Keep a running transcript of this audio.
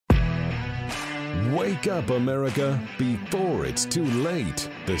Wake up, America, before it's too late.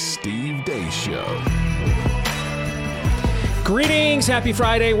 The Steve Deace Show. Greetings. Happy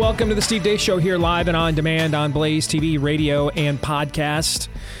Friday. Welcome to the Steve Deace Show here live and on demand on Blaze TV, radio, and podcast.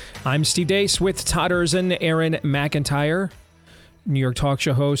 I'm Steve Deace with Todd Erzin, Aaron McIntyre. New York talk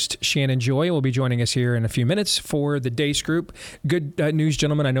show host Shannon Joy will be joining us here in a few minutes for the Deace Group. Good news,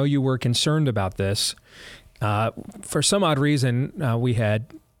 gentlemen. I know you were concerned about this. For some odd reason, we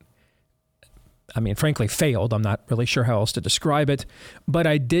had, frankly, failed. I'm not really sure how else to describe it. But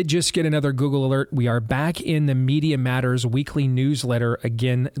I did just get another Google alert. We are back in the Media Matters weekly newsletter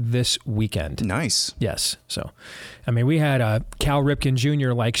again this weekend. Nice. Yes. So, we had a Cal Ripken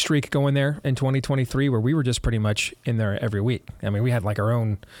Jr. streak going there in 2023 where we were just pretty much in there every week. We had our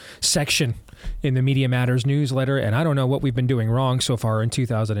own section in the Media Matters newsletter, and I don't know what we've been doing wrong so far in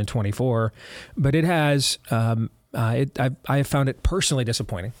 2024, but it has, I have found it personally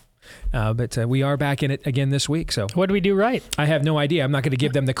disappointing. But we are back in it again this week. So what do we do right? I have no idea. I'm not going to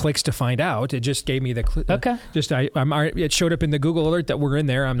give them the clicks to find out. It just gave me the okay. It showed up in the Google alert that we're in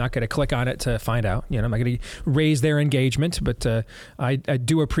there. I'm not going to click on it to find out. I'm not going to raise their engagement, but I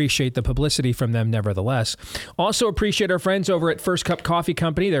do appreciate the publicity from them nevertheless. Also appreciate our friends over at First Cup Coffee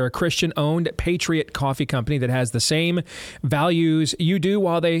Company. They're a Christian-owned patriot coffee company that has the same values you do,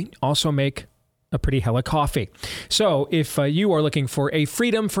 while they also make a pretty hella coffee. So if you are looking for a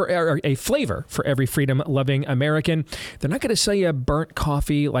flavor for every freedom-loving American, they're not going to sell you burnt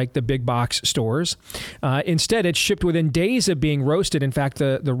coffee like the big box stores. Instead, it's shipped within days of being roasted. In fact,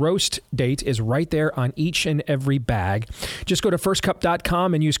 the roast date is right there on each and every bag. Just go to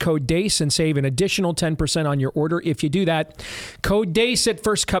firstcup.com and use code DACE and save an additional 10% on your order if you do that. Code DACE at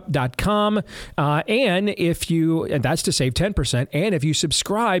firstcup.com. And that's to save 10%. And if you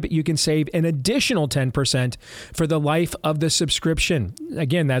subscribe, you can save an additional 10% for the life of the subscription.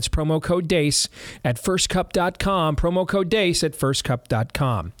 Again, that's promo code DACE at firstcup.com. Promo code DACE at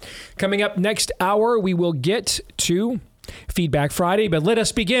firstcup.com. Coming up next hour, we will get to Feedback Friday, but let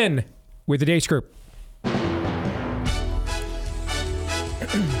us begin with the Deace Group.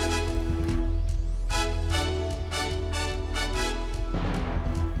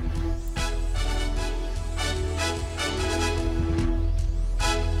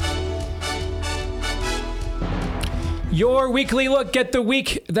 Your weekly look at the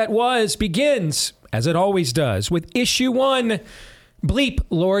week that was begins, as it always does, with issue 1. Bleep,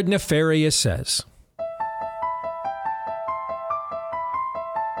 Lord Nefarious says.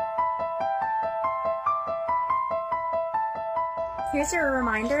 Here's your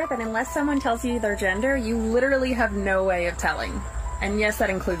reminder that unless someone tells you their gender, you literally have no way of telling. And yes, that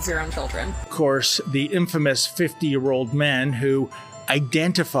includes your own children. Of course, the infamous 50-year-old man who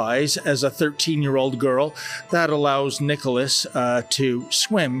identifies as a 13-year-old girl. That allows Nicholas to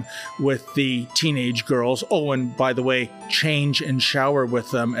swim with the teenage girls. Oh, and by the way, change and shower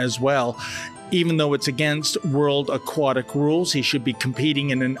with them as well. Even though it's against world aquatic rules, he should be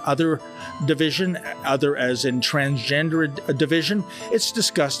competing in an other division, other as in transgender division. It's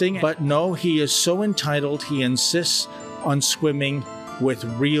disgusting, but no, he is so entitled, he insists on swimming with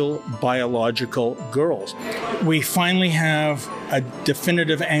real biological girls. We finally have a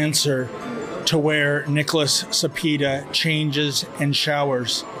definitive answer to where Nicholas Sapita changes and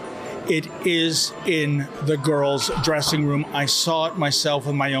showers. It is in the girls' dressing room. I saw it myself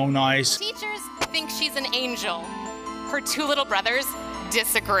with my own eyes. Teachers think she's an angel. Her 2 little brothers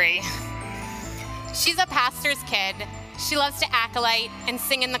disagree. She's a pastor's kid. She loves to acolyte and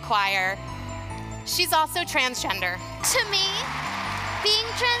sing in the choir. She's also transgender. To me, being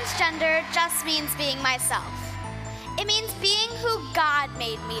transgender just means being myself. It means being who God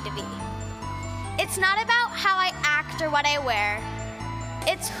made me to be. It's not about how I act or what I wear.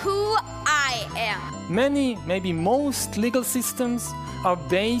 It's who I am. Many, maybe most legal systems are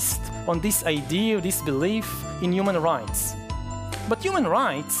based on this idea, this belief in human rights. But human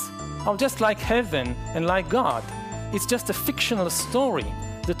rights are just like heaven and like God. It's just a fictional story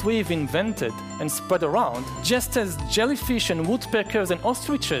that we've invented and spread around. Just as jellyfish and woodpeckers and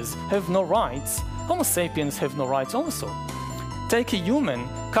ostriches have no rights, Homo sapiens have no rights also. Take a human,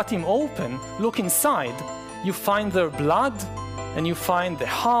 cut him open, look inside, you find their blood, and you find the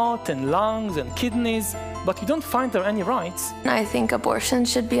heart and lungs and kidneys, but you don't find there any rights. I think abortion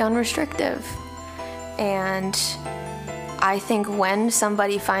should be unrestricted. And I think when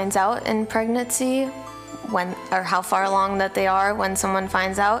somebody finds out in pregnancy, or how far along that they are when someone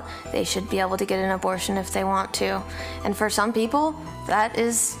finds out, they should be able to get an abortion if they want to. And for some people, that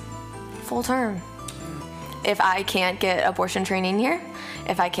is full term. if I can't get abortion training here,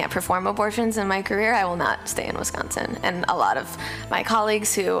 if I can't perform abortions in my career, I will not stay in Wisconsin. And a lot of my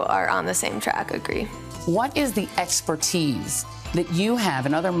colleagues who are on the same track agree. What is the expertise that you have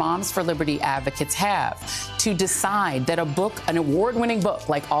and other Moms for Liberty advocates have to decide that a book, an award-winning book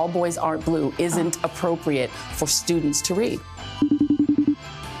like All Boys Aren't Blue, isn't appropriate for students to read?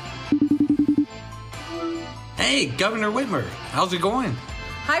 Hey, Governor Whitmer, how's it going?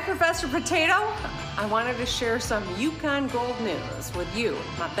 Hi, Professor Potato. I wanted to share some Yukon Gold news with you,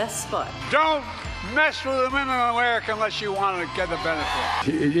 my best spud. Don't mess with the women in America unless you want to get the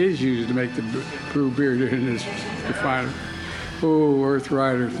benefit. It is used to make the brew beer in this refiner. Oh, Earth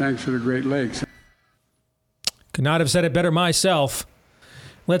Rider, thanks for the Great Lakes. Could not have said it better myself.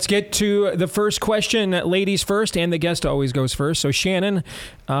 Let's get to the first question. Ladies first, and the guest always goes first. So, Shannon,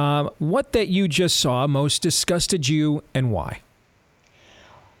 what that you just saw most disgusted you and why?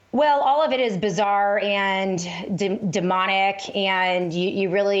 Well, all of it is bizarre and demonic, and you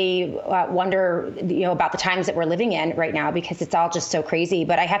really wonder, about the times that we're living in right now, because it's all just so crazy.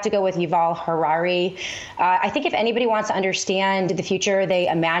 But I have to go with Yuval Harari. I think if anybody wants to understand the future they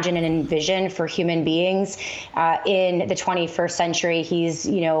imagine and envision for human beings in the 21st century, he's,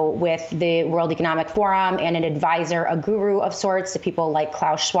 with the World Economic Forum and an advisor, a guru of sorts to people like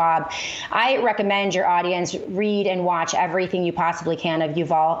Klaus Schwab. I recommend your audience read and watch everything you possibly can of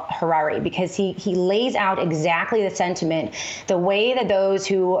Yuval Harari, because he lays out exactly the sentiment, the way that those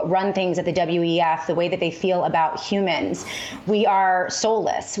who run things at the WEF, the way that they feel about humans. We are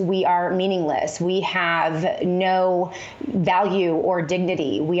soulless. We are meaningless. We have no value or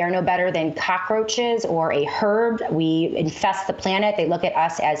dignity. We are no better than cockroaches or a herb. We infest the planet. They look at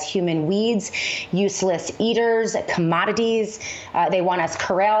us as human weeds, useless eaters, commodities. They want us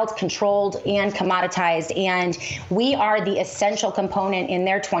corralled, controlled, and commoditized. And we are the essential component in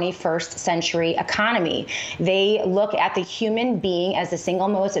their 21st century economy. They look at the human being as the single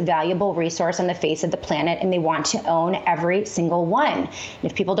most valuable resource on the face of the planet, and they want to own every single one. And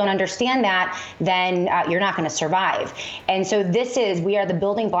if people don't understand that, then you're not going to survive. And so we are the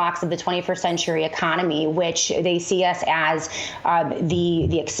building blocks of the 21st century economy, which they see us as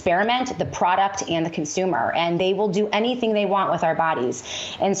the experiment, the product, and the consumer. And they will do anything they want with our bodies.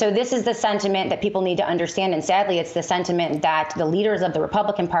 And so this is the sentiment that people need to understand. And sadly, it's the sentiment that the leaders of the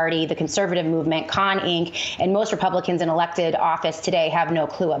Republican Party, the conservative movement, Con Inc., and most Republicans in elected office today have no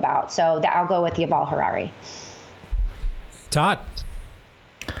clue about. So I'll go with Yuval Harari. Todd.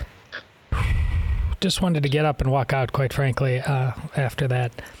 Just wanted to get up and walk out, quite frankly, after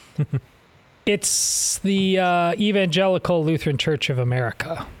that. It's the Evangelical Lutheran Church of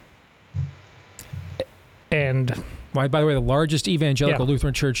America. And by the way, the largest evangelical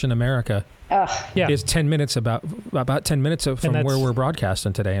Lutheran church in America is 10 minutes about 10 minutes from where we're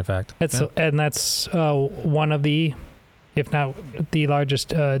broadcasting today, in fact. And that's one of the, if not the largest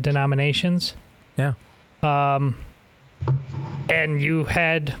denominations. Yeah. And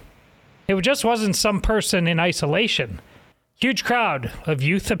it just wasn't some person in isolation. Huge crowd of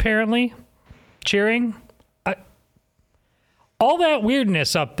youth, apparently, cheering. All that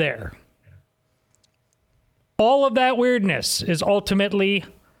weirdness up there. All of that weirdness is ultimately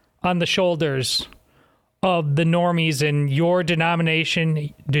on the shoulders of the normies in your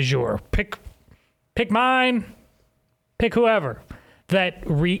denomination du jour. Pick mine, pick whoever that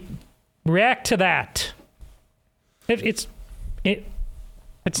react to that. It's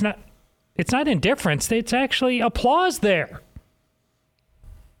not indifference. It's actually applause there.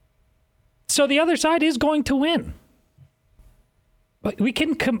 So the other side is going to win. We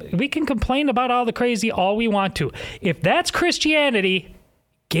can complain about all the crazy all we want to. If that's Christianity,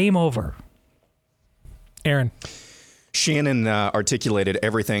 game over. Aaron. Shannon articulated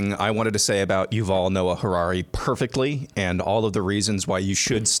everything I wanted to say about Yuval Noah Harari perfectly, and all of the reasons why you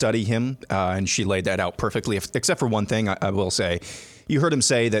should study him. And she laid that out perfectly, except for one thing I will say. You heard him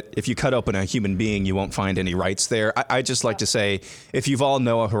say that if you cut open a human being, you won't find any rights there. I just like to say, if Yuval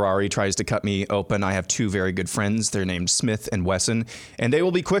Noah Harari tries to cut me open, I have two very good friends. They're named Smith and Wesson, and they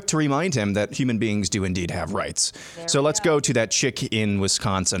will be quick to remind him that human beings do indeed have rights. So let's go to that chick in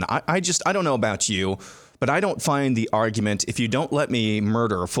Wisconsin. I don't know about you, but I don't find the argument, if you don't let me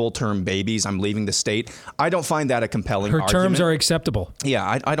murder full-term babies, I'm leaving the state. I don't find that a compelling argument. Her terms are acceptable.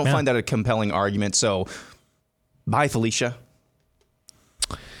 Yeah, I don't find that a compelling argument. So, bye, Felicia.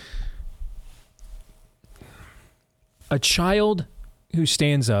 A child who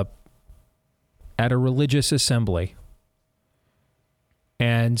stands up at a religious assembly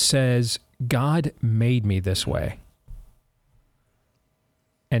and says, God made me this way,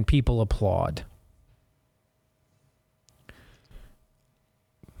 and people applaud.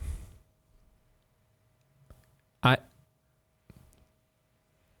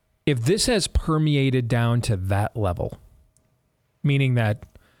 if this has permeated down to that level, meaning that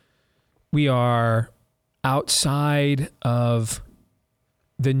we are outside of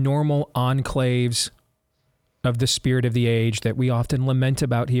the normal enclaves of the spirit of the age that we often lament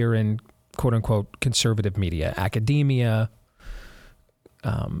about here in quote unquote conservative media, academia,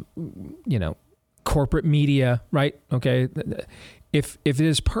 corporate media, right? Okay. If it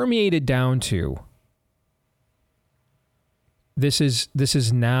is permeated down to this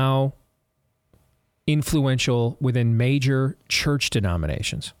is now influential within major church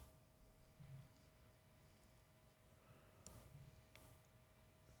denominations.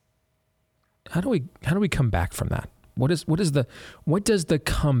 How do we come back from that? What does the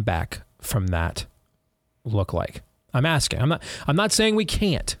comeback from that look like? I'm asking. I'm not saying we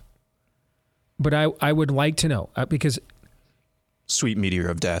can't, but I would like to know because sweet meteor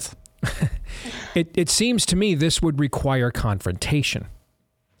of death. It seems to me this would require confrontation.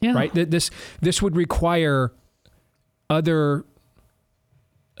 Yeah. Right? This would require other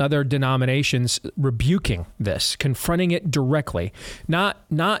denominations rebuking this, confronting it directly, not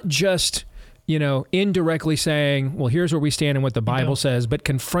just indirectly saying, well, here's where we stand and what the Bible says, but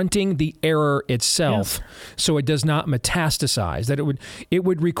confronting the error itself so it does not metastasize, that it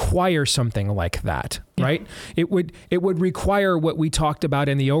would require something like that, right? It would require what we talked about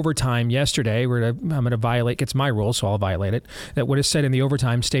in the overtime yesterday. I'm going to violate, it's my rule, so I'll violate it, that what is said in the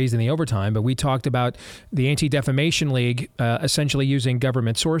overtime stays in the overtime, but we talked about the Anti-Defamation League essentially using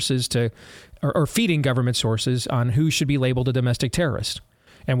government sources or feeding government sources on who should be labeled a domestic terrorist.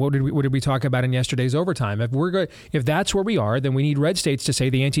 And what did we talk about in yesterday's overtime? If that's where we are, then we need red states to say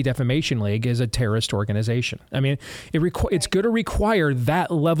the Anti-Defamation League is a terrorist organization. I mean, it's going to require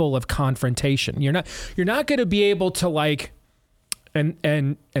that level of confrontation. You're not going to be able to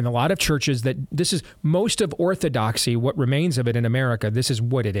and a lot of churches that this is most of orthodoxy, what remains of it in America, this is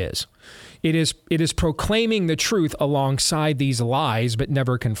what it is. It is proclaiming the truth alongside these lies, but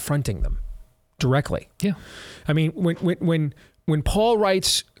never confronting them directly. Yeah. I mean, when Paul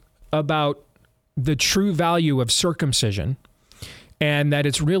writes about the true value of circumcision and that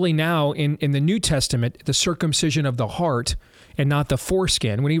it's really now in the New Testament, the circumcision of the heart and not the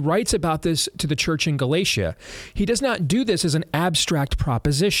foreskin, when he writes about this to the church in Galatia, he does not do this as an abstract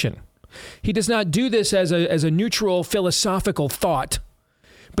proposition. He does not do this as a neutral philosophical thought,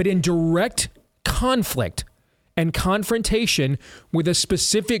 but in direct conflict and confrontation with a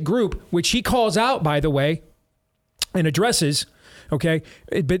specific group, which he calls out, by the way, and addresses, okay?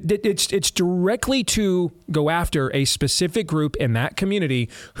 But it's directly to go after a specific group in that community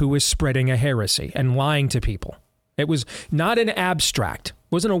who is spreading a heresy and lying to people. It was not an abstract.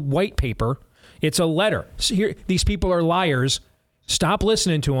 It wasn't a white paper. It's a letter. So here, these people are liars. Stop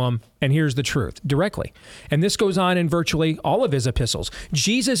listening to them, and here's the truth, directly. And this goes on in virtually all of his epistles.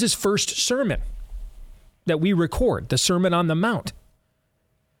 Jesus' first sermon that we record, the Sermon on the Mount,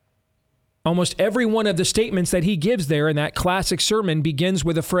 almost every one of the statements that he gives there in that classic sermon begins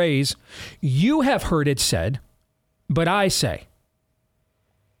with a phrase, "You have heard it said, but I say."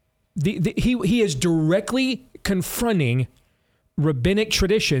 He is directly confronting rabbinic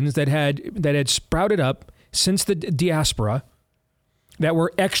traditions that had sprouted up since the diaspora that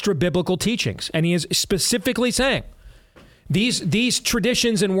were extra biblical teachings. And he is specifically saying, these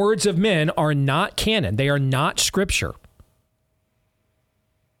traditions and words of men are not canon. They are not scripture.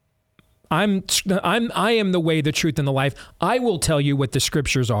 I am the way, the truth, and the life. I will tell you what the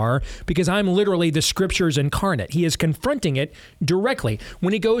scriptures are because I'm literally the scriptures incarnate. He is confronting it directly.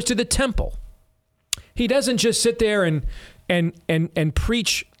 When he goes to the temple, he doesn't just sit there and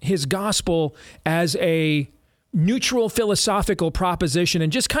preach his gospel as a neutral philosophical proposition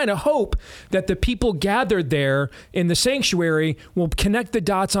and just kind of hope that the people gathered there in the sanctuary will connect the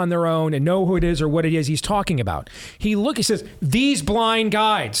dots on their own and know who it is or what it is he's talking about. He says, "These blind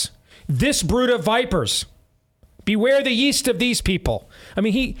guides, this brood of vipers, beware the yeast of these people." I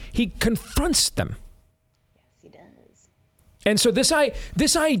mean, he confronts them. Yes, he does. And so this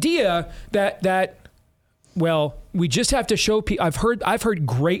idea that well, we just have to show people. I've heard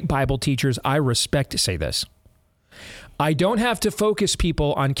great Bible teachers I respect say this. I don't have to focus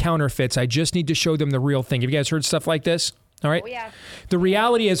people on counterfeits. I just need to show them the real thing. Have you guys heard stuff like this? All right. Oh, yeah. The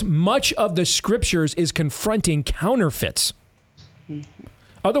reality is much of the scriptures is confronting counterfeits. Mm-hmm.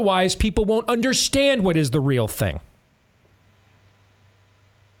 Otherwise, people won't understand what is the real thing.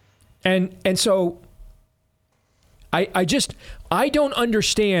 And so I don't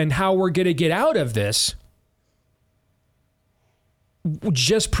understand how we're going to get out of this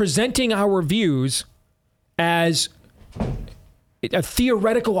just presenting our views as a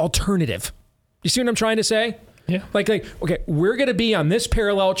theoretical alternative. You see what I'm trying to say? Yeah. Like, okay, we're going to be on this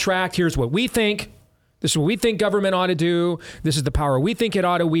parallel track. Here's what we think. This is what we think government ought to do. This is the power we think it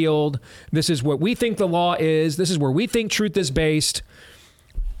ought to wield. This is what we think the law is. This is where we think truth is based.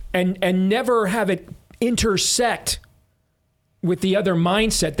 And never have it intersect with the other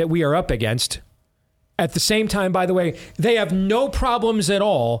mindset that we are up against. At the same time, by the way, they have no problems at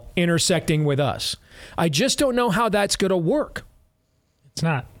all intersecting with us. I just don't know how that's going to work. It's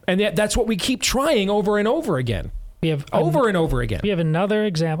not. And that's what we keep trying over and over again. We have over and over again. We have another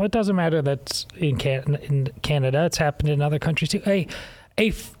example. It doesn't matter that's in Canada. It's happened in other countries too.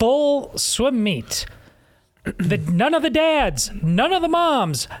 A full swim meet. None of the dads, none of the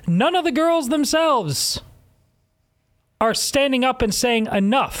moms, none of the girls themselves are standing up and saying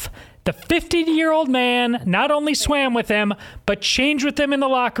enough. The 50-year-old man not only swam with them, but changed with them in the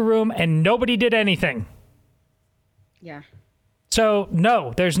locker room, and nobody did anything. Yeah. So,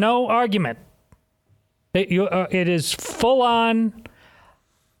 no, there's no argument. It is full on.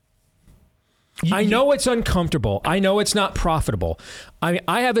 I know it's uncomfortable. I know it's not profitable.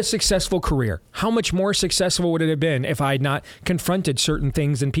 I have a successful career. How much more successful would it have been if I had not confronted certain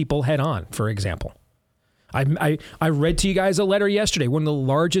things and people head on, for example? I read to you guys a letter yesterday. One of the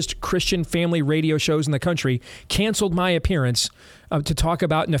largest Christian family radio shows in the country canceled my appearance to talk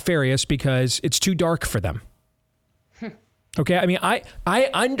about Nefarious because it's too dark for them. Okay, I mean,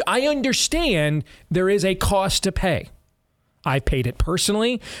 I understand there is a cost to pay. I paid it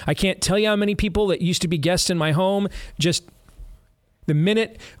personally. I can't tell you how many people that used to be guests in my home, just the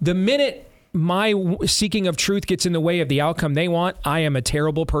minute my seeking of truth gets in the way of the outcome they want, I am a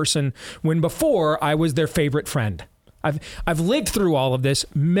terrible person, when before I was their favorite friend. I've lived through all of this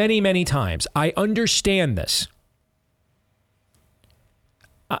many, many times. I understand this.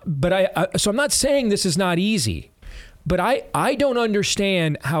 So I'm not saying this is not easy, but I don't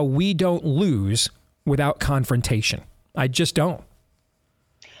understand how we don't lose without confrontation. I just don't.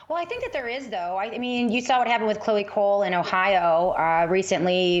 Well, I think that there is, though. I mean, you saw what happened with Chloe Cole in Ohio.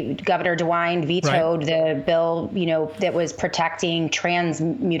 Recently, Governor DeWine vetoed the bill, that was protecting trans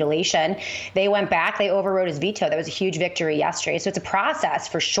mutilation. They went back. They overrode his veto. That was a huge victory yesterday. So it's a process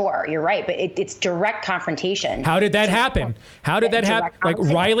for sure. You're right. But it's direct confrontation. How did that happen? How did that happen? Like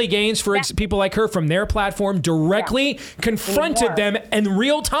Riley Gaines, people like her from their platform directly confronted them in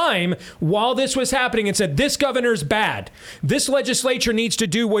real time while this was happening and said, this governor's bad. This legislature needs to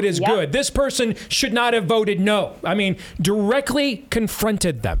do what is good. This person should not have voted no. I mean, directly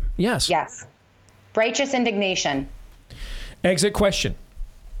confronted them. Yes. Yes. Righteous indignation. Exit question.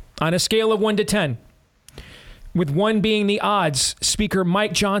 On a scale of 1 to 10, with 1 being the odds, Speaker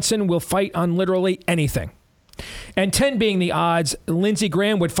Mike Johnson will fight on literally anything, and 10 being the odds, Lindsey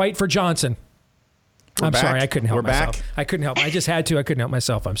Graham would fight for Johnson. I'm sorry. I couldn't help myself. I couldn't help. I just had to. I couldn't help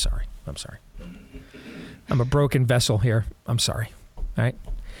myself. I'm sorry. I'm a broken vessel here. I'm sorry. All right.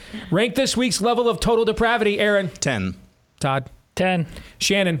 Rank this week's level of total depravity, Aaron. 10. Todd. 10.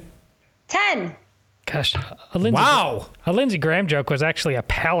 Shannon. 10. Gosh. A Lindsey Graham joke was actually a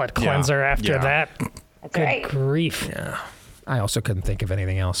palate cleanser after that. That's Good right. grief. Yeah. I also couldn't think of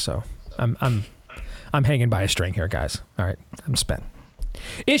anything else, so I'm hanging by a string here, guys. All right. I'm spent.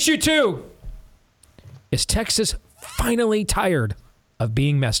 Issue 2. Is Texas finally tired of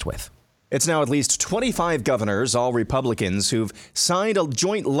being messed with? It's now at least 25 governors, all Republicans, who've signed a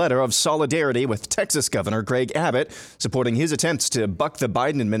joint letter of solidarity with Texas Governor Greg Abbott, supporting his attempts to buck the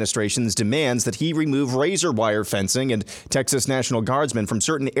Biden administration's demands that he remove razor wire fencing and Texas National Guardsmen from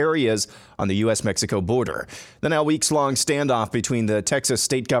certain areas on the U.S.-Mexico border. The now weeks-long standoff between the Texas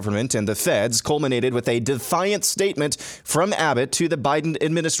state government and the feds culminated with a defiant statement from Abbott to the Biden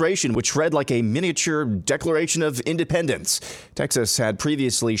administration, which read like a miniature Declaration of Independence. Texas had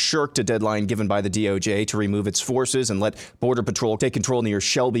previously shirked a deadline given by the DOJ to remove its forces and let Border Patrol take control near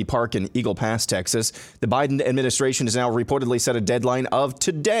Shelby Park in Eagle Pass, Texas. The Biden administration has now reportedly set a deadline of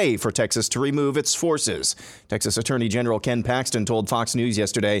today for Texas to remove its forces. Texas Attorney General Ken Paxton told Fox News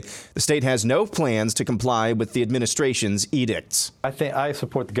yesterday the state has no plans to comply with the administration's edicts. I think I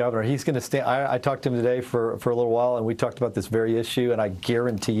support the governor. He's going to stand. I talked to him today for a little while, and we talked about this very issue, and I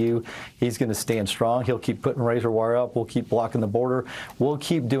guarantee you he's going to stand strong. He'll keep putting razor wire up. We'll keep blocking the border. We'll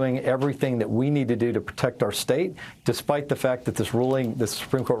keep doing everything that we need to do to protect our state, despite the fact that this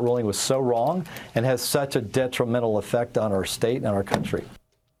Supreme Court ruling was so wrong and has such a detrimental effect on our state and our country.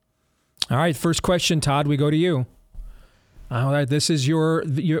 All right, first question, Todd, we go to you. All right, this is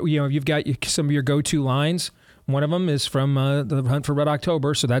you've got some of your go-to lines. One of them is from the Hunt for Red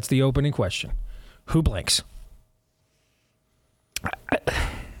October, so that's the opening question. Who blinks?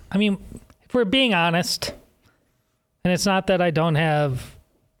 I mean, if we're being honest, and it's not that I don't have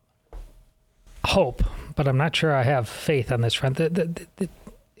hope, but I'm not sure I have faith on this front.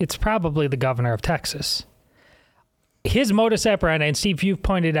 It's probably the governor of Texas. His modus operandi, and Steve, you've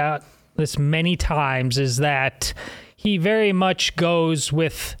pointed out this many times, is that he very much goes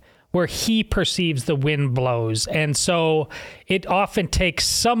with where he perceives the wind blows. And so it often takes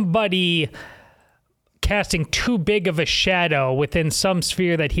somebody casting too big of a shadow within some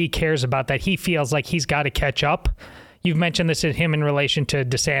sphere that he cares about, that he feels like he's got to catch up. You've mentioned this in him in relation to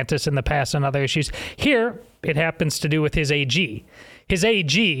DeSantis in the past and other issues. Here, it happens to do with his AG. His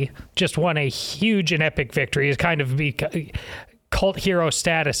AG just won a huge and epic victory. He's kind of cult hero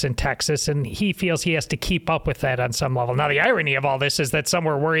status in Texas, and he feels he has to keep up with that on some level. Now, the irony of all this is that some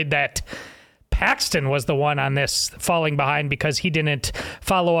were worried that Paxton was the one on this falling behind because he didn't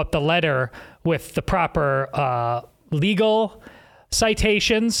follow up the letter with the proper legal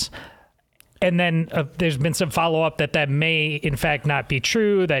citations. And then there's been some follow-up that may, in fact, not be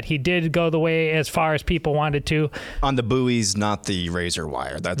true, that he did go the way as far as people wanted to. On the buoys, not the razor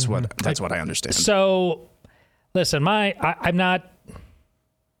wire. That's what I understand. So, listen, I'm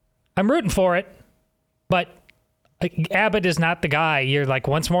rooting for it, but Abbott is not the guy. You're like,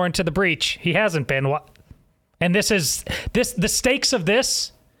 once more into the breach. He hasn't been. And the stakes of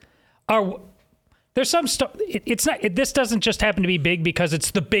this are... There's some stuff. This doesn't just happen to be big because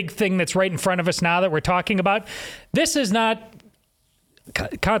it's the big thing that's right in front of us now that we're talking about. This is not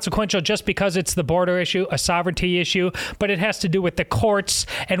consequential just because it's the border issue, a sovereignty issue, but it has to do with the courts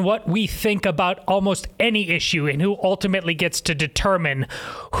and what we think about almost any issue and who ultimately gets to determine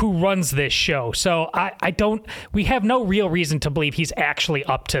who runs this show. So we have no real reason to believe he's actually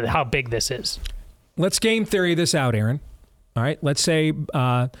up to how big this is. Let's game theory this out, Aaron. All right, let's say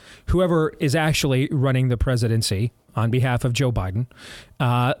whoever is actually running the presidency on behalf of Joe Biden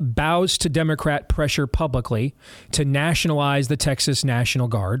bows to Democrat pressure publicly to nationalize the Texas National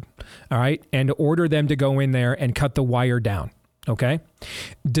Guard, all right, and order them to go in there and cut the wire down, okay?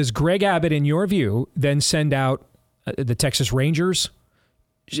 Does Greg Abbott, in your view, then send out the Texas Rangers,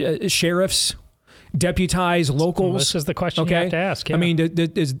 sheriffs, deputize locals? This is the question you have to ask. Yeah. I mean,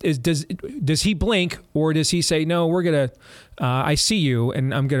 does he blink, or does he say, no, we're going to, I see you,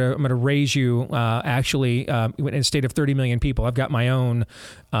 and I'm going to raise you, in a state of 30 million people, I've got my own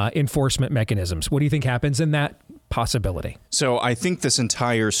enforcement mechanisms. What do you think happens in that possibility? So I think this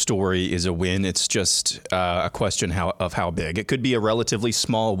entire story is a win. It's just a question of how big. It could be a relatively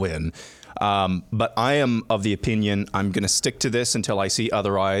small win. But I am of the opinion I'm going to stick to this until I see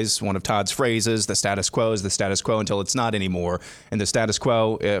otherwise. One of Todd's phrases, the status quo is the status quo until it's not anymore. And the status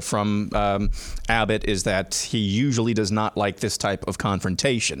quo from Abbott is that he usually does not like this type of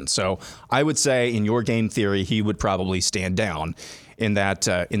confrontation. So I would say in your game theory, he would probably stand down in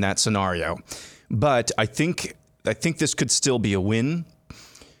that scenario. But I think this could still be a win.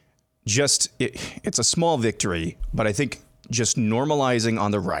 It's a small victory, but I think just normalizing on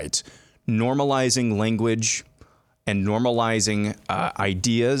the right, normalizing language and normalizing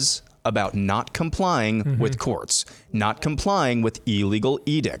ideas about not complying with courts, not complying with illegal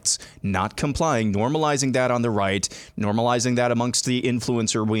edicts, normalizing that on the right, normalizing that amongst the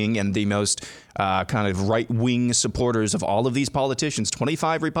influencer wing and the most kind of right-wing supporters of all of these politicians,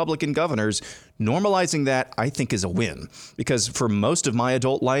 25 Republican governors, normalizing that, I think, is a win. Because for most of my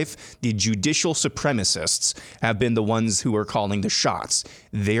adult life, the judicial supremacists have been the ones who are calling the shots.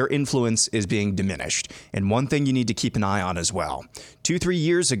 Their influence is being diminished. And one thing you need to keep an eye on as well. 2-3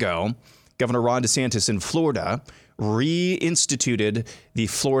 years ago, Governor Ron DeSantis in Florida reinstituted the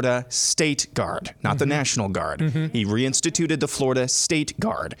Florida State Guard, not the National Guard. He reinstituted the Florida State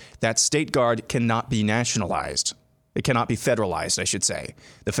Guard. That State Guard cannot be nationalized. It cannot be federalized, I should say.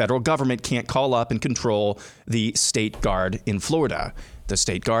 The federal government can't call up and control the State Guard in Florida. The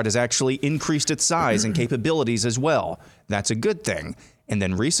State Guard has actually increased its size and capabilities as well. That's a good thing. And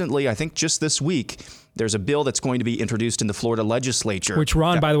then recently, I think just this week, there's a bill that's going to be introduced in the Florida legislature. Which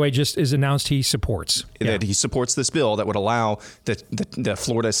Ron, by the way, just is announced he supports. That he supports this bill that would allow the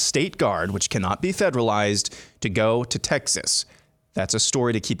Florida State Guard, which cannot be federalized, to go to Texas. That's a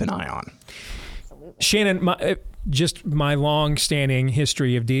story to keep an eye on. Shannon, my long-standing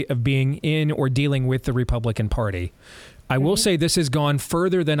history of being in or dealing with the Republican Party, I will say this has gone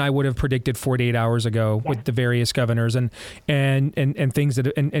further than I would have predicted 48 hours ago with the various governors and things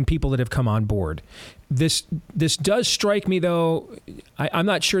and people that have come on board. This does strike me, though. I'm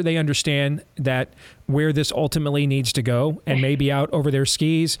not sure they understand that where this ultimately needs to go and maybe out over their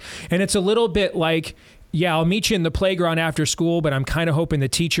skis. And it's a little bit like yeah, I'll meet you in the playground after school, but I'm kind of hoping the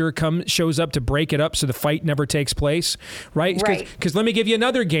teacher shows up to break it up so the fight never takes place, right? Because let me give you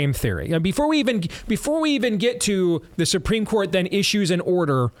another game theory. Before we even get to the Supreme Court then issues an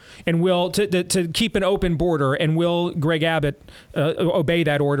order and will to keep an open border, and will Greg Abbott obey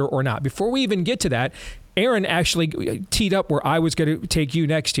that order or not? Before we even get to that, Aaron actually teed up where I was going to take you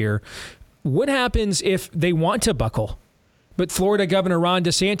next here. What happens if they want to buckle? But Florida Governor Ron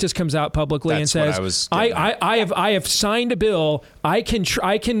DeSantis comes out publicly and says, I have signed a bill. I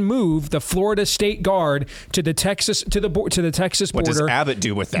can move the Florida State Guard to the Texas border. What does Abbott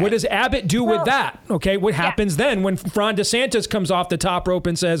do with that? What does Abbott do with that? Okay, what happens then when Ron DeSantis comes off the top rope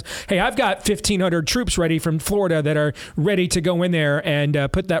and says, hey, I've got 1,500 troops ready from Florida that are ready to go in there and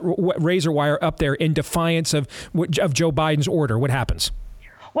put that razor wire up there in defiance of Joe Biden's order? What happens?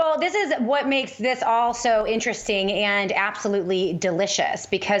 Well, this is what makes this all so interesting and absolutely delicious,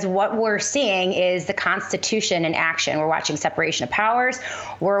 because what we're seeing is the Constitution in action. We're watching separation of powers.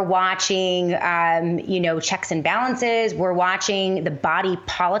 We're watching, checks and balances. We're watching the body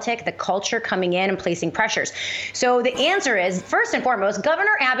politic, the culture coming in and placing pressures. So the answer is, first and foremost,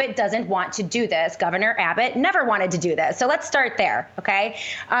 Governor Abbott doesn't want to do this. Governor Abbott never wanted to do this. So let's start there, okay?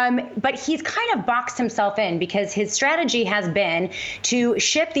 But he's kind of boxed himself in, because his strategy has been to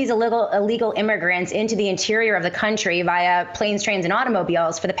ship these illegal immigrants into the interior of the country via planes, trains, and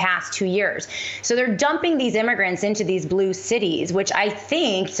automobiles for the past 2 years. So they're dumping these immigrants into these blue cities, which I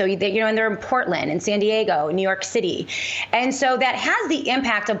think, and they're in Portland and San Diego, New York City. And so that has the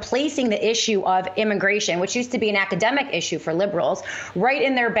impact of placing the issue of immigration, which used to be an academic issue for liberals, right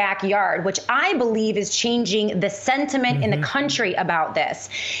in their backyard, which I believe is changing the sentiment in the country about this.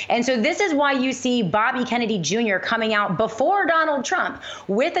 And so this is why you see Bobby Kennedy Jr. coming out before Donald Trump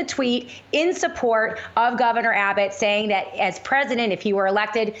with a tweet in support of Governor Abbott, saying that as president, if he were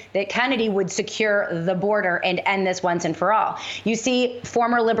elected, that Kennedy would secure the border and end this once and for all. You see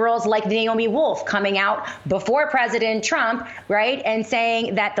former liberals like Naomi Wolf coming out before President Trump, right, and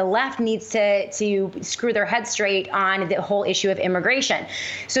saying that the left needs to screw their head straight on the whole issue of immigration.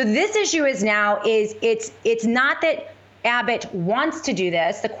 So this issue is now it's not that Abbott wants to do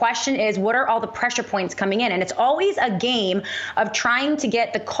this. The question is, what are all the pressure points coming in? And it's always a game of trying to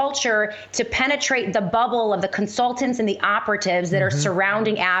get the culture to penetrate the bubble of the consultants and the operatives that are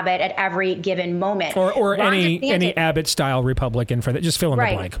surrounding Abbott at every given moment. Or any Abbott-style Republican for that. Just fill in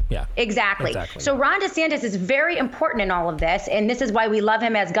the blank. Yeah, exactly. So Ron DeSantis is very important in all of this, and this is why we love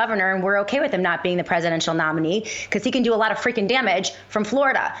him as governor, and we're okay with him not being the presidential nominee, because he can do a lot of freaking damage from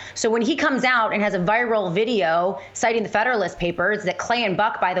Florida. So when he comes out and has a viral video citing the Federalist Papers that Clay and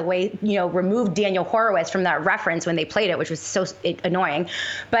Buck, by the way, removed Daniel Horowitz from that reference when they played it, which was so annoying.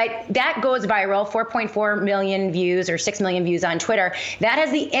 But that goes viral, 4.4 million views or 6 million views on Twitter. That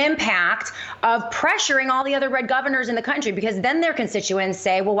has the impact of pressuring all the other red governors in the country, because then their constituents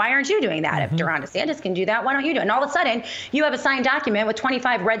say, well, why aren't you doing that? If Ron DeSantis can do that, why don't you do it? And all of a sudden, you have a signed document with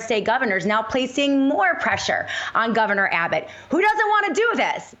 25 red state governors now placing more pressure on Governor Abbott, who doesn't want to do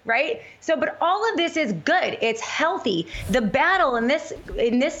this, right? So, but all of this is good. It's healthy. The battle in this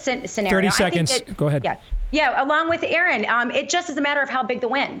scenario. 30 seconds. Go ahead. Yeah. Along with Aaron, it just is a matter of how big the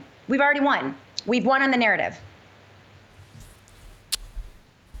win. We've already won. We've won on the narrative.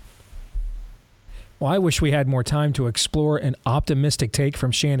 Well, I wish we had more time to explore an optimistic take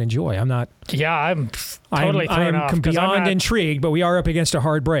from Shannon Joy. I'm not. Yeah, I'm totally thrown off. I'm beyond intrigued, but we are up against a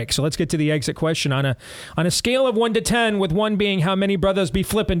hard break. So let's get to the exit question on a scale of 1 to 10, with 1 being how many brothers be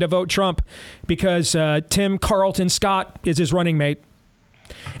flipping to vote Trump because Tim Carlton Scott is his running mate,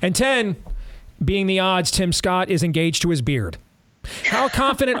 and 10 being the odds Tim Scott is engaged to his beard. How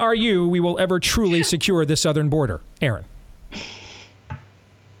confident are you we will ever truly secure the southern border, Aaron?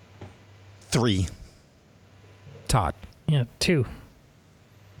 3. Todd. Yeah, 2.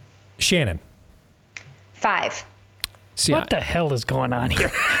 Shannon. 5. See, what the hell is going on here?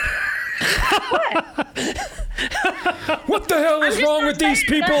 What the hell is wrong with these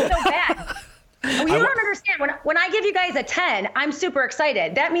people? So bad. Well, you don't understand. When I give you guys a 10, I'm super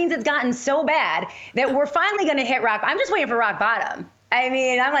excited. That means it's gotten so bad that we're finally going to hit rock. I'm just waiting for rock bottom. I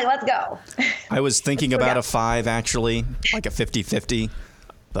mean, I'm like, let's go. I was thinking about a 5, actually, like a 50-50,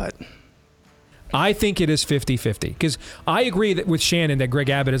 but... I think it is 50-50, because I agree that with Shannon that Greg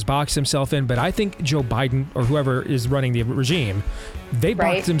Abbott has boxed himself in, but I think Joe Biden or whoever is running the regime, they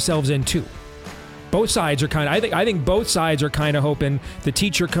boxed themselves in too. Both sides are kind of, I think both sides are kind of hoping the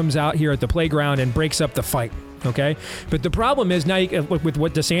teacher comes out here at the playground and breaks up the fight. Okay, but the problem is now with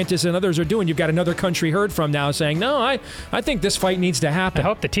what DeSantis and others are doing, you've got another country heard from now saying, no, I think this fight needs to happen. I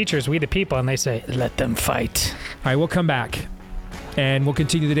hope the teachers, we the people, and they say, let them fight. All right, we'll come back and we'll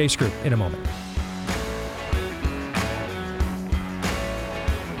continue the Day Screw in a moment.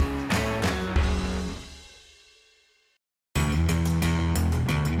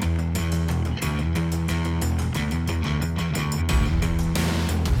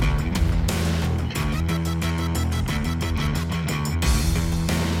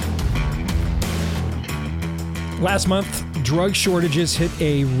 Last month, drug shortages hit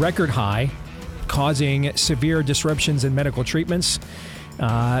a record high, causing severe disruptions in medical treatments.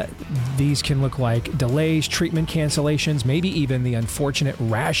 These can look like delays, treatment cancellations, maybe even the unfortunate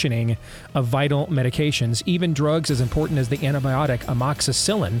rationing of vital medications. Even drugs as important as the antibiotic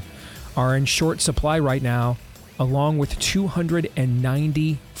amoxicillin are in short supply right now, along with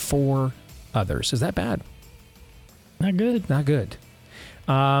 294 others. Is that bad? Not good. Not good.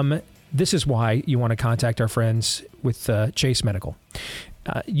 This is why you want to contact our friends with Jase Medical.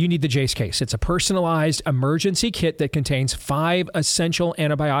 You need the Jase case. It's a personalized emergency kit that contains 5 essential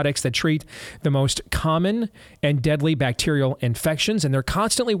antibiotics that treat the most common and deadly bacterial infections, and they're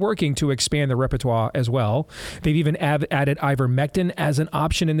constantly working to expand the repertoire as well. They've even added ivermectin as an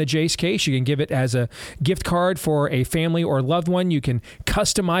option in the Jase case. You can give it as a gift card for a family or loved one. You can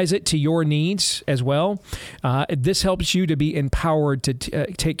customize it to your needs as well. This helps you to be empowered to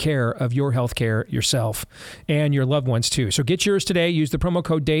take care of your health care yourself and your loved ones too. So get yours today. Use the promo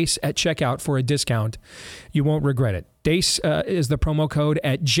code DACE at checkout for a discount. You won't regret it. DACE is the promo code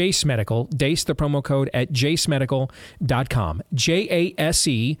at Jase Medical. DACE, the promo code at jasemedical.com.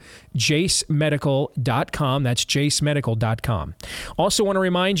 JASE, jasemedical.com. That's jasemedical.com. Also want to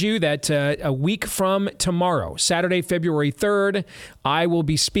remind you that a week from tomorrow, Saturday, February 3rd, I will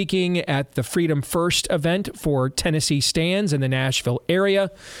be speaking at the Freedom First event for Tennessee Stands in the Nashville area.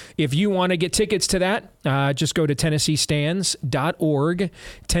 If you want to get tickets to that, just go to TennesseeStands.org,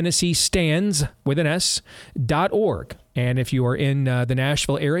 Tennessee Stands with an S.org. And if you are in the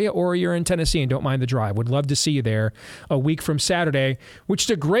Nashville area or you're in Tennessee and don't mind the drive, would love to see you there a week from Saturday, which is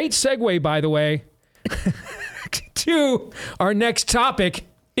a great segue, by the way, to our next topic,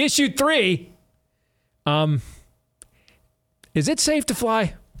 issue 3. Is it safe to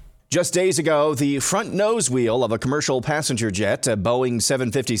fly? Just days ago, the front nose wheel of a commercial passenger jet, a Boeing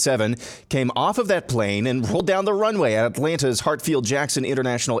 757, came off of that plane and rolled down the runway at Atlanta's Hartsfield-Jackson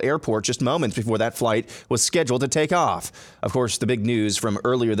International Airport just moments before that flight was scheduled to take off. Of course, the big news from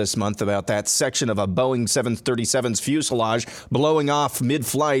earlier this month about that section of a Boeing 737's fuselage blowing off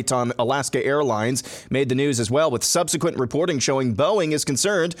mid-flight on Alaska Airlines made the news as well, with subsequent reporting showing Boeing is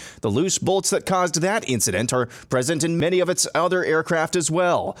concerned the loose bolts that caused that incident are present in many of its other aircraft as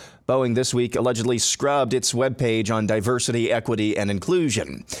well. Boeing this week allegedly scrubbed its webpage on diversity, equity, and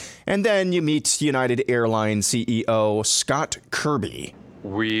inclusion. And then you meet United Airlines CEO Scott Kirby.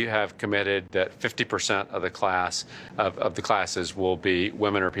 We have committed that 50% of the class of the classes will be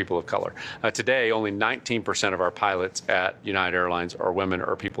women or people of color. Today, only 19% of our pilots at United Airlines are women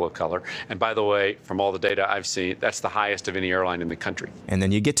or people of color. And by the way, from all the data I've seen, that's the highest of any airline in the country. And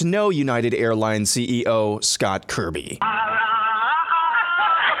then you get to know United Airlines CEO Scott Kirby.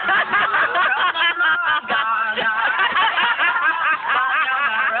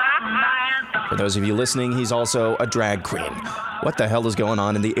 For those of you listening, he's also a drag queen. What the hell is going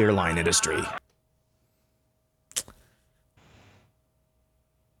on in the airline industry?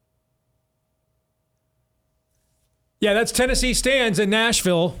 Yeah, that's Tennessee Stands in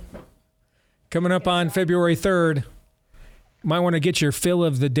Nashville. Coming up on February 3rd. Might want to get your fill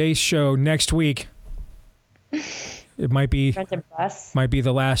of the DACE show next week. It might be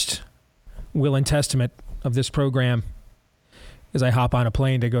the last will and testament of this program as I hop on a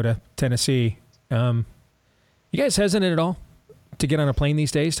plane to go to Tennessee. You guys hesitant at all to get on a plane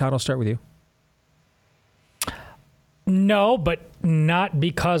these days? Todd, I'll start with you. No, but not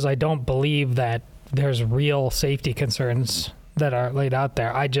because I don't believe that there's real safety concerns that are laid out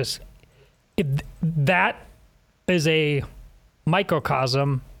there. That is a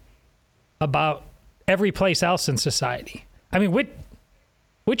microcosm about every place else in society. I mean,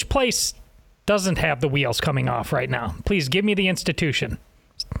 which place doesn't have the wheels coming off right now? Please give me the institution,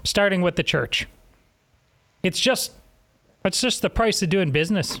 starting with the church. It's just the price of doing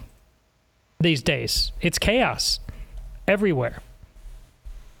business these days. It's chaos everywhere.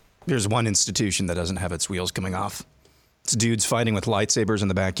 There's one institution that doesn't have its wheels coming off. It's dudes fighting with lightsabers in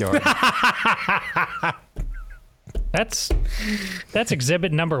the backyard. That's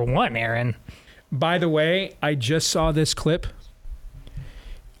exhibit number 1, Aaron. By the way, I just saw this clip.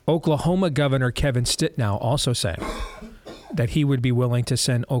 Oklahoma Governor Kevin Stittnow also saying that he would be willing to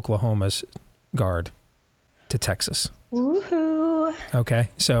send Oklahoma's guard to Texas. Woohoo. Okay,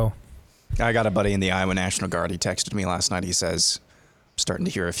 so I got a buddy in the Iowa National Guard. He texted me last night. He says, I'm starting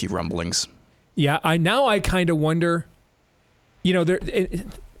to hear a few rumblings. Yeah, I kind of wonder, we're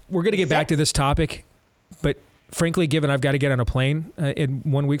going to get back to this topic, but frankly, given I've got to get on a plane in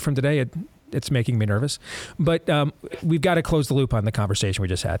 1 week from today, it's making me nervous. But we've got to close the loop on the conversation we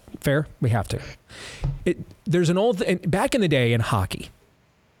just had. Fair? We have to. There's an old back in the day in hockey,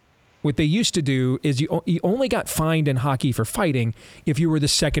 what they used to do is you only got fined in hockey for fighting if you were the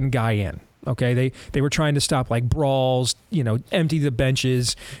second guy in. Okay, they were trying to stop like brawls, empty the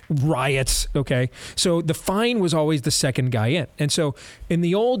benches, riots. Okay, so the fine was always the second guy in. And so in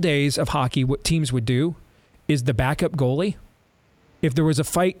the old days of hockey, what teams would do is the backup goalie, if there was a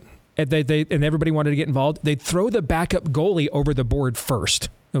fight and everybody wanted to get involved, they'd throw the backup goalie over the board first.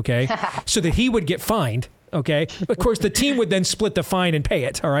 Okay, so that he would get fined. Okay. Of course, the team would then split the fine and pay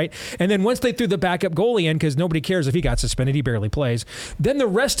it. All right. And then once they threw the backup goalie in, because nobody cares if he got suspended, he barely plays, then the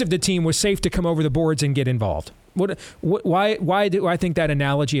rest of the team was safe to come over the boards and get involved. Why do I think that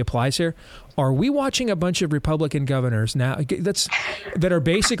analogy applies here? Are we watching a bunch of Republican governors now that are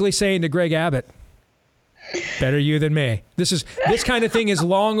basically saying to Greg Abbott, better you than me? This kind of thing is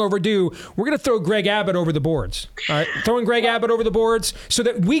long overdue. We're going to throw Greg Abbott over the boards. All right. Throwing Greg Abbott over the boards so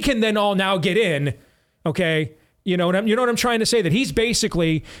that we can then all now get in. Okay, you know what I'm trying to say? That he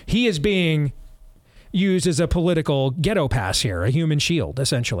is being used as a political ghetto pass here, a human shield,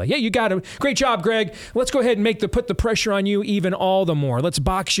 essentially. Yeah, you got it. Great job, Greg. Let's go ahead and put the pressure on you even all the more. Let's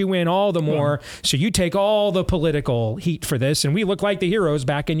box you in all the more, so you take all the political heat for this, and we look like the heroes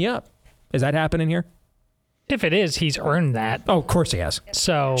backing you up. Is that happening here? If it is, he's earned that. Oh, of course he has.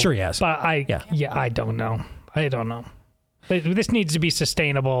 So sure he has. But I don't know. This needs to be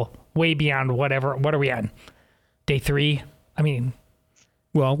sustainable way beyond whatever. What are we on? Day 3? I mean,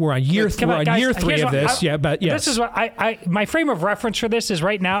 well, we're on year 3 of this. But yes. This is what my frame of reference for this is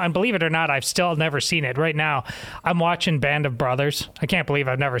right now, and believe it or not, I've still never seen it. Right now, I'm watching Band of Brothers. I can't believe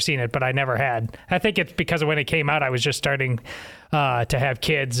I've never seen it, but I never had. I think it's because when it came out, I was just starting to have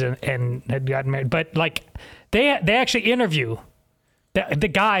kids and had gotten married. But like, they actually interview the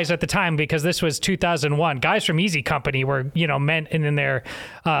guys at the time, because this was 2001. Guys from Easy Company were, men in their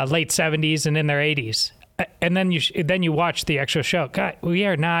late 70s and in their 80s. And then you watch the actual show. God,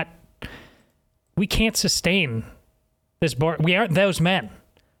 we can't sustain this board. We aren't those men.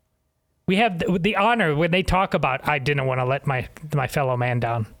 We have the honor when they talk about, I didn't want to let my fellow man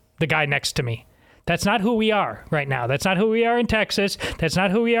down, the guy next to me. That's not who we are right now. That's not who we are in Texas. That's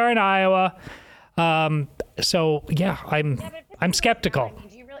not who we are in Iowa. So yeah, I'm skeptical.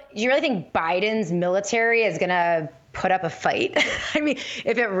 Do you really think Biden's military is going to put up a fight? I mean,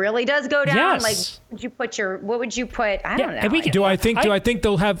 if it really does go down, yes. what would you put? I don't know. Do I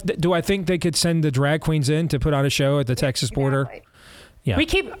think they could send the drag queens in to put on a show at the Texas border? Yeah.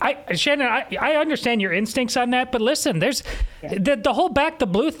 Shannon, I understand your instincts on that, but listen, there's the whole back the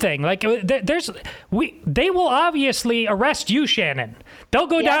blue thing. Like they will obviously arrest you, Shannon. They'll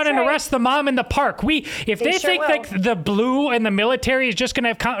go down and arrest the mom in the park. If they think like the blue and the military is just going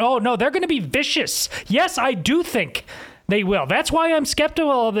to have, oh no, they're going to be vicious. Yes, I do think they will. That's why I'm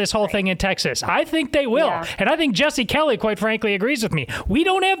skeptical of this whole thing in Texas. I think they will. Yeah. And I think Jesse Kelly, quite frankly, agrees with me. We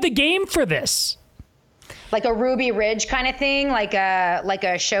don't have the game for this. Like a Ruby Ridge kind of thing, like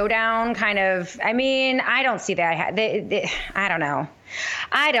a showdown kind of. I mean, I don't see that. I don't know.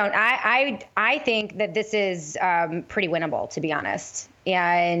 I think that this is pretty winnable, to be honest.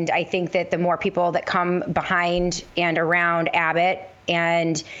 And I think that the more people that come behind and around Abbott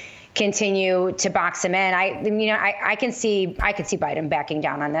and continue to box him in, I can see Biden backing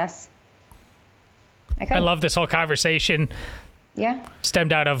down on this. I love this whole conversation. Yeah.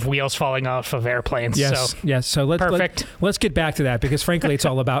 Stemmed out of wheels falling off of airplanes. Yes. So let's get back to that, because frankly, it's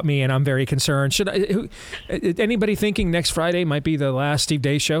all about me, and I'm very concerned. Anybody thinking next Friday might be the last Steve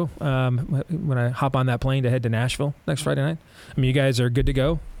Day show? When I hop on that plane to head to Nashville next Friday night. I mean, you guys are good to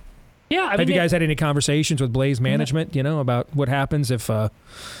go. Yeah. Have you guys had any conversations with Blaze Management? About what happens if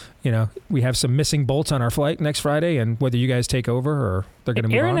we have some missing bolts on our flight next Friday, and whether you guys take over or they're going to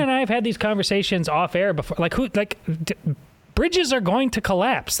move on? Aaron and I have had these conversations off air before. Bridges are going to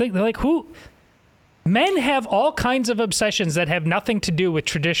collapse. Men have all kinds of obsessions that have nothing to do with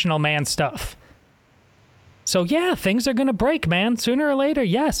traditional man stuff. So yeah, things are going to break, man. Sooner or later,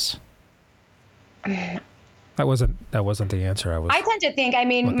 yes. That wasn't the answer I tend to think,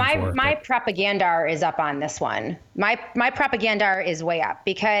 my propaganda is up on this one. My propaganda is way up,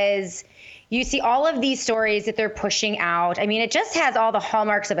 because you see all of these stories that they're pushing out. I mean, it just has all the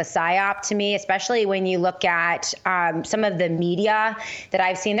hallmarks of a psyop to me, especially when you look at some of the media that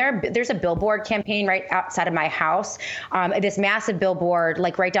I've seen. There's a billboard campaign right outside of my house, this massive billboard,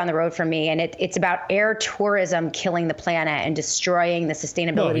 like right down the road from me. And it's about air tourism killing the planet and destroying the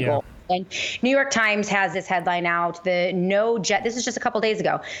sustainability goal. And New York Times has this headline out, this is just a couple days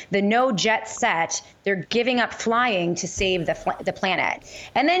ago, the no jet set They're giving up flying to save the planet.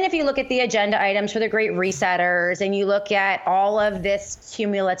 And then if you look at the agenda items for the Great Resetters, and you look at all of this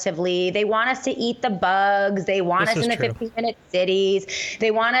cumulatively, they want us to eat the bugs. They want us in the 15-minute cities.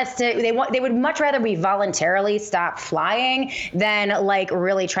 They want us to. They would much rather we voluntarily stop flying than like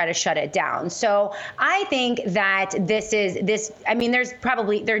really try to shut it down. So I think that this. I mean, there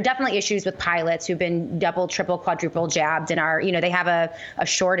are definitely issues with pilots who've been double, triple, quadruple jabbed and are, they have a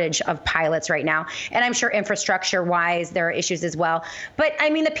shortage of pilots right now. And I'm sure infrastructure-wise, there are issues as well. But I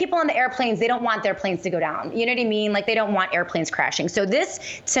mean, the people on the airplanes, they don't want their planes to go down. You know what I mean? Like, they don't want airplanes crashing. So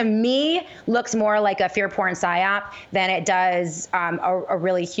this, to me, looks more like a fear porn psyop than it does a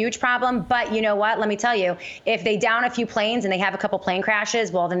really huge problem. But you know what? Let me tell you, if they down a few planes and they have a couple plane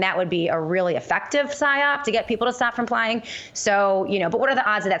crashes, well, then that would be a really effective psyop to get people to stop from flying. So, but what are the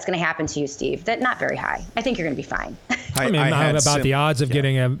odds that that's going to happen to you, Steve? That not very high. I think you're going to be fine. The odds of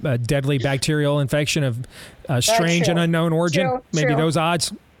getting a deadly bacterial infection of strange and unknown origin? Maybe those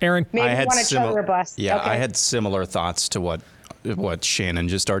odds, Aaron? Maybe you want to charter a bus. Yeah, okay. I had similar thoughts to what Shannon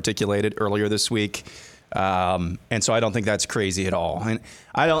just articulated earlier this week. And so I don't think that's crazy at all. And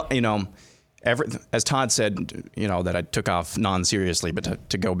I don't, as Todd said, that I took off non-seriously, but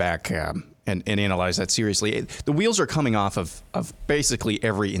to go back and analyze that seriously, the wheels are coming off of basically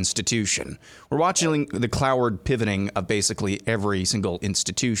every institution. We're watching the Cloward pivoting of basically every single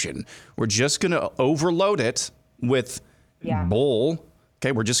institution. We're just going to overload it with bull.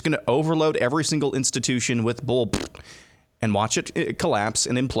 Okay, we're just going to overload every single institution with bull and watch it collapse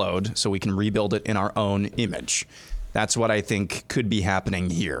and implode so we can rebuild it in our own image. That's what I think could be happening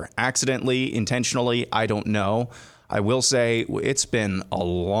here. Accidentally, intentionally, I don't know. I will say it's been a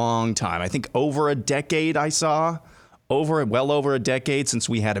long time. I think over a decade well over a decade since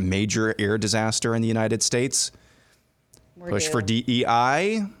we had a major air disaster in the United States. Push for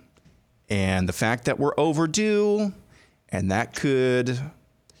DEI and the fact that we're overdue, and that could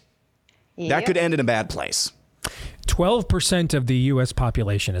end in a bad place. 12% of the U.S.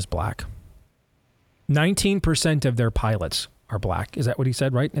 population is black. 19% of their pilots are black. Is that what he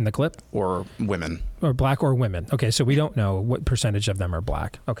said, right, in the clip? Or women. Or black or women. Okay, so we don't know what percentage of them are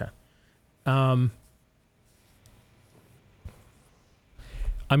black. Okay.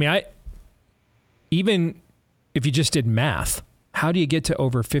 Even if you just did math, how do you get to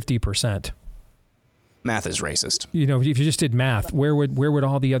over 50%? Math is racist. If you just did math, where would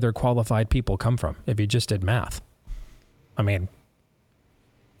all the other qualified people come from if you just did math? I don't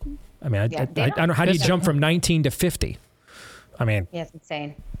know. How do you jump from 19 to 50? Yeah, it's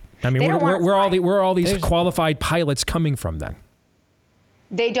insane. Where are all these qualified pilots coming from then?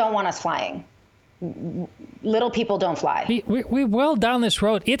 They don't want us flying. Little people don't fly. We're well down this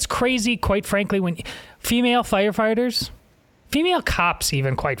road. It's crazy, quite frankly, when female firefighters, female cops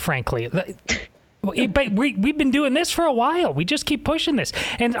even, quite frankly. But we've been doing this for a while. We just keep pushing this.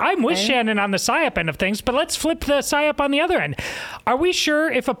 And I'm with Shannon on the Psyop end of things, but let's flip the Psyop on the other end. Are we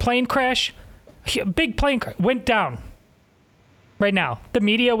sure if a plane crash, big plane went down right now, the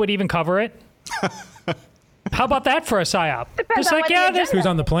media would even cover it? How about that for a Psyop? Depends on what the agenda. Who's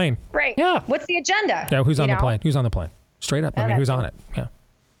on the plane? Right. Yeah. What's the agenda? Yeah, who's on the plane? Who's on the plane? Straight up. Who's on it? Yeah.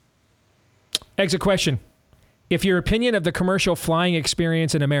 Exit question. If your opinion of the commercial flying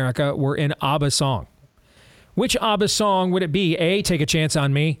experience in America were an ABBA song, which ABBA song would it be? A, Take a Chance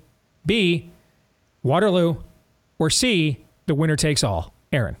on Me, B, Waterloo, or C, The Winner Takes All?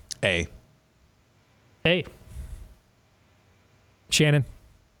 Aaron. A. Shannon.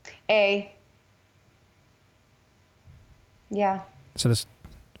 A. Yeah. So this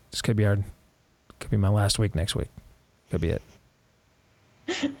could be my last week next week. Could be it.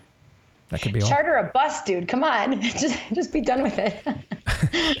 That could be all. Charter a bus, dude. Come on. Just be done with it.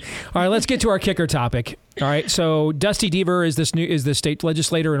 All right, let's get to our kicker topic. All right, so Dusty Deaver is the state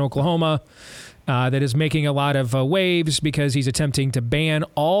legislator in Oklahoma that is making a lot of waves because he's attempting to ban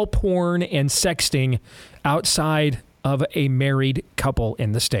all porn and sexting outside of a married couple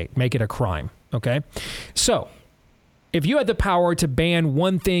in the state. Make it a crime, okay? So, if you had the power to ban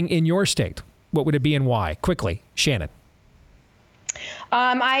one thing in your state, what would it be and why? Quickly, Shannon.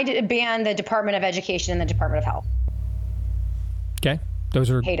 I'd ban the Department of Education and the Department of Health. Okay.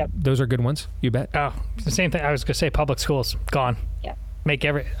 Those are good ones. You bet. Oh, the same thing. I was going to say public schools. Gone. Yeah.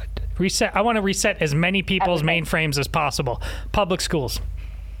 Reset. I want to reset as many people's mainframes as possible. Public schools.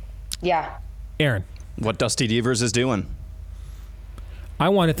 Yeah. Aaron. What Dusty Deavers is doing. I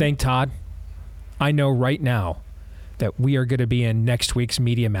want to thank Todd. I know right now that we are going to be in next week's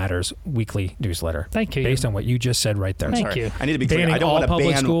Media Matters weekly newsletter. Thank you. Based on what you just said right there. Thank you. I need to be clear. Banning I don't all want to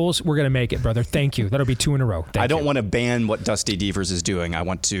public ban schools. We're going to make it, brother. Thank you. That'll be 2 in a row. I don't want to ban what Dusty Devers is doing. I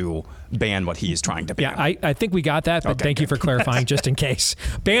want to ban what he's trying to ban. Yeah, I think we got that, but thank you for clarifying just in case.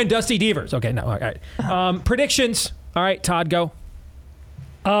 Ban Dusty Devers. Okay, no, all right. Predictions. All right, Todd, go.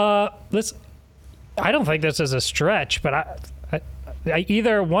 I don't think this is a stretch, but I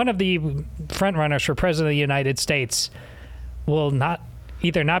either one of the front runners for president of the United States will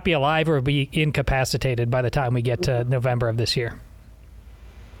either not be alive or be incapacitated by the time we get to November of this year.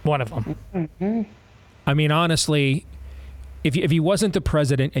 One of them. Mm-hmm. I mean, honestly, if he wasn't the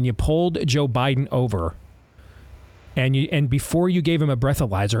president and you pulled Joe Biden over and before you gave him a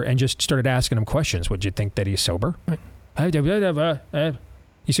breathalyzer and just started asking him questions, would you think that he's sober? You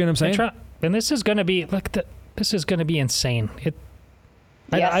see what I'm saying? And this is going to be this is going to be insane.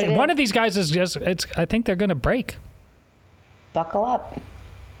 One of these guys is just. I think they're going to break. Buckle up.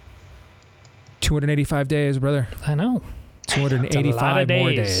 285 days, brother. I know. 285 more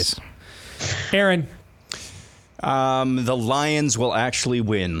days. Aaron. The Lions will actually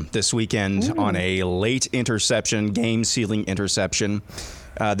win this weekend on a late interception, game-sealing interception.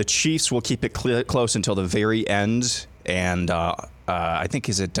 The Chiefs will keep it close until the very end. And I think,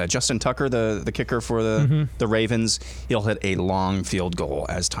 is it Justin Tucker, the kicker for the Ravens? He'll hit a long field goal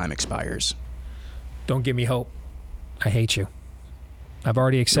as time expires. Don't give me hope. I hate you. I've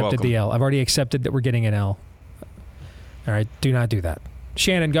already accepted the L. I've already accepted that we're getting an L. All right, do not do that.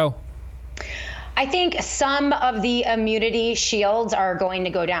 Shannon, go. I think some of the immunity shields are going to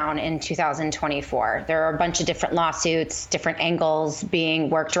go down in 2024. There are a bunch of different lawsuits, different angles being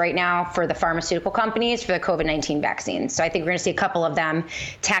worked right now for the pharmaceutical companies for the COVID-19 vaccines. So I think we're going to see a couple of them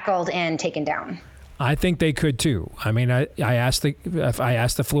tackled and taken down. I think they could too. I mean, I asked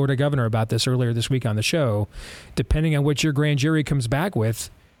the Florida governor about this earlier this week on the show. Depending on what your grand jury comes back with,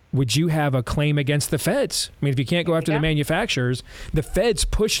 would you have a claim against the feds? I mean, if you can't go after the manufacturers, the feds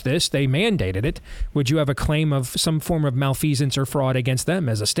pushed this, they mandated it. Would you have a claim of some form of malfeasance or fraud against them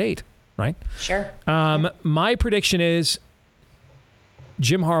as a state, right? Sure. My prediction is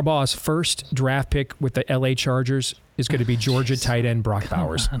Jim Harbaugh's first draft pick with the LA Chargers is going to be Georgia tight end Brock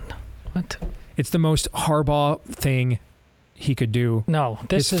Bowers. What? It's the most Harbaugh thing he could do. No,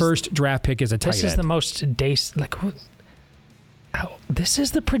 his first draft pick is a tight end. This is the most this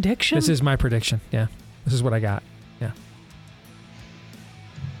is the prediction? This is my prediction. Yeah. This is what I got. Yeah.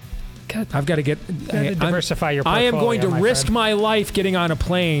 God, I've got to diversify your portfolio. I am going to risk friend. my life getting on a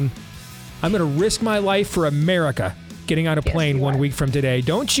plane. I'm going to risk my life for America getting on a plane 1 week from today.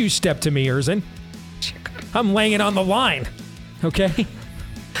 Don't you step to me, Erzin. I'm laying it on the line. Okay?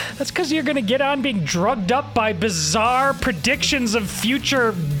 That's because you're going to get on being drugged up by bizarre predictions of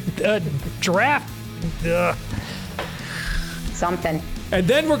future draft. Something. And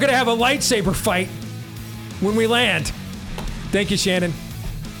then we're going to have a lightsaber fight when we land. Thank you, Shannon.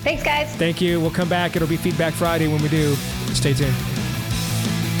 Thanks, guys. Thank you. We'll come back. It'll be Feedback Friday when we do. Stay tuned.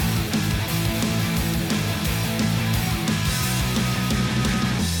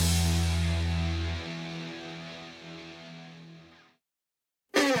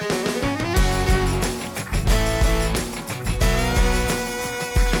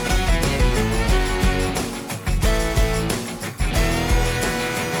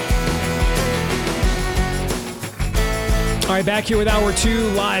 All right, back here with Hour 2,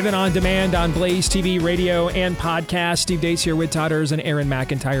 live and on demand on Blaze TV, radio, and podcast. Steve Dace here with Todd Erzin, Aaron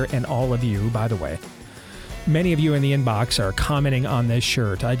McIntyre, and all of you, by the way. Many of you in the inbox are commenting on this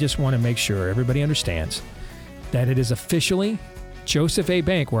shirt. I just want to make sure everybody understands that it is officially Joseph A.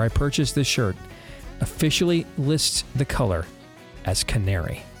 Bank, where I purchased this shirt, officially lists the color as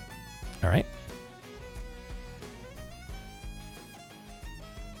canary. All right?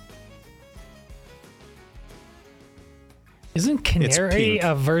 Isn't canary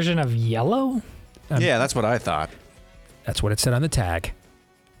a version of yellow? Yeah, that's what I thought. That's what it said on the tag.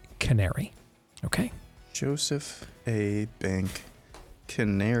 Canary. Okay. Joseph A. Bank.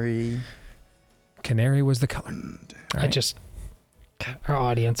 Canary. Canary was the color. Right. Our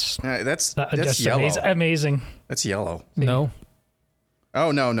audience. That's just yellow. Amazing. That's yellow. No.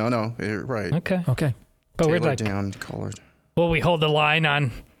 Oh, no. You're right. Okay. But we're like down, colored. Will we hold the line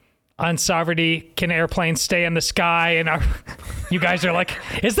on sovereignty? Can airplanes stay in the sky? And you guys are like,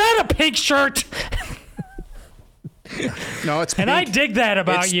 is that a pink shirt? No, it's pink. And I dig that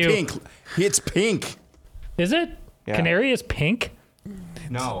about you. Pink. It's pink. Is it? Yeah. Canary is pink?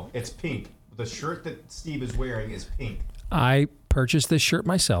 No, it's pink. The shirt that Steve is wearing is pink. I purchased this shirt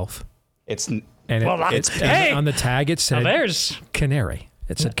myself. It's pink. Hey! On the tag it said there's canary.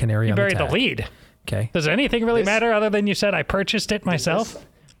 It said canary on the tag. You buried the lead. Okay. Does anything really matter other than you said I purchased it myself?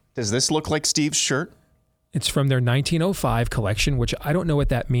 Does this look like Steve's shirt? It's from their 1905 collection, which I don't know what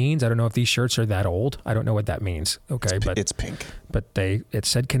that means. I don't know if these shirts are that old. I don't know what that means. Okay, but it's pink. But it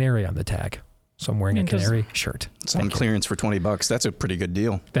said Canary on the tag. So I'm wearing a Canary shirt. It's on clearance for $20. That's a pretty good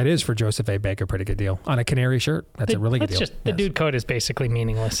deal. That is, for Joseph A. Baker, a pretty good deal. On a Canary shirt, that's a really good deal. The dude code is basically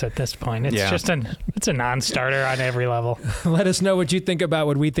meaningless at this point. It's just it's a non-starter on every level. Let us know what you think about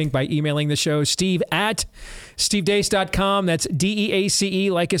what we think by emailing the show, steve@stevedeace.com. That's DEACE.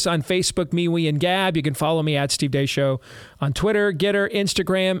 Like us on Facebook, me, we, and Gab. You can follow me at Steve Deace Show on Twitter, Getter,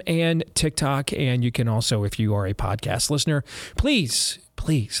 Instagram, and TikTok. And you can also, if you are a podcast listener, please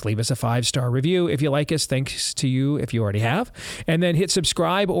leave us a 5-star review if you like us. Thanks to you if you already have. And then hit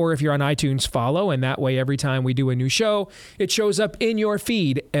subscribe, or if you're on iTunes, follow. And that way, every time we do a new show, it shows up in your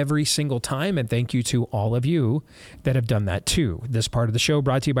feed every single time. And thank you to all of you that have done that too. This part of the show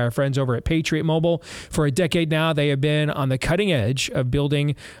brought to you by our friends over at Patriot Mobile. For a decade now, they have been on the cutting edge of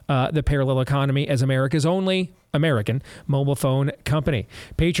building the parallel economy as America's only American mobile phone company.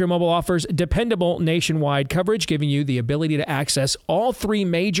 Patriot Mobile offers dependable nationwide coverage, giving you the ability to access all 3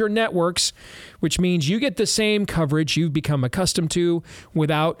 major networks, which means you get the same coverage you've become accustomed to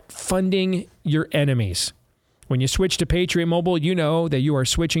without funding your enemies. When you switch to Patriot Mobile, you know that you are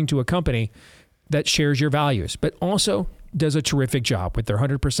switching to a company that shares your values, but also does a terrific job with their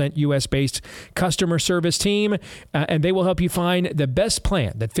 100% U.S.-based customer service team, and they will help you find the best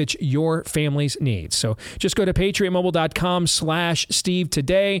plan that fits your family's needs. So just go to patriotmobile.com/Steve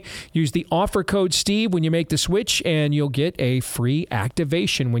today. Use the offer code Steve when you make the switch, and you'll get a free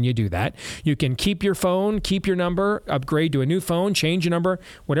activation when you do that. You can keep your phone, keep your number, upgrade to a new phone, change your number,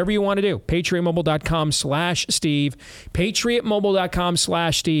 whatever you want to do. patriotmobile.com/Steve,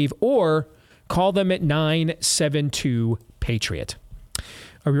 patriotmobile.com/Steve, or call them at 972-PATRIOT.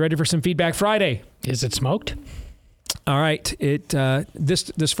 Are we ready for some Feedback Friday? Is it smoked? All right.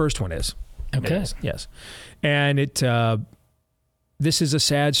 This first one is. Okay. Yes. And this is a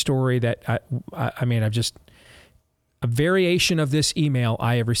sad story that I've just, a variation of this email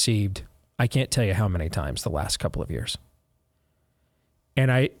I have received, I can't tell you how many times the last couple of years.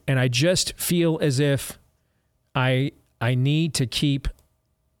 And I just feel as if I need to keep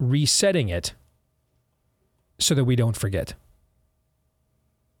resetting it so that we don't forget.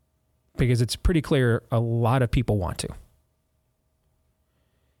 Because it's pretty clear a lot of people want to.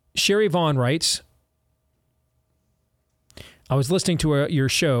 Sherry Vaughn writes, I was listening to your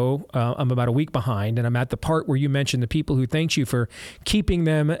show. I'm about a week behind, and I'm at the part where you mentioned the people who thanked you for keeping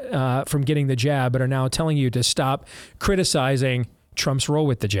them from getting the jab, but are now telling you to stop criticizing Trump's role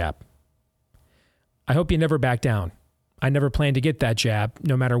with the jab. I hope you never back down. I never planned to get that jab,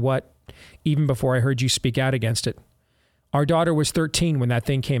 no matter what, even before I heard you speak out against it. Our daughter was 13 when that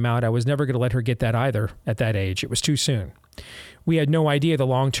thing came out. I was never going to let her get that either at that age. It was too soon. We had no idea the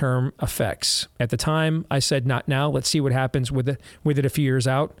long-term effects. At the time, I said, not now. Let's see what happens with it a few years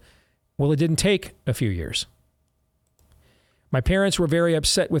out. Well, it didn't take a few years. My parents were very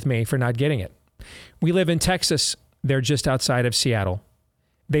upset with me for not getting it. We live in Texas. They're just outside of Seattle.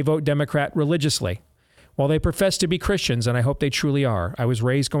 They vote Democrat religiously. While they profess to be Christians, and I hope they truly are, I was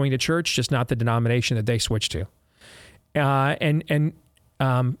raised going to church, just not the denomination that they switched to. And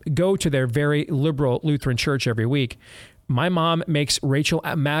go to their very liberal Lutheran church every week. My mom makes Rachel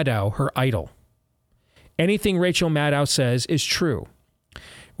Maddow her idol. Anything Rachel Maddow says is true.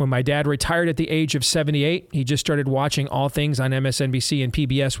 When my dad retired at the age of 78, he just started watching all things on MSNBC and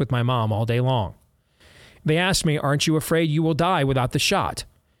PBS with my mom all day long. They asked me, aren't you afraid you will die without the shot?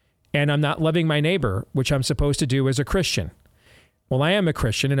 And I'm not loving my neighbor, which I'm supposed to do as a Christian. Well, I am a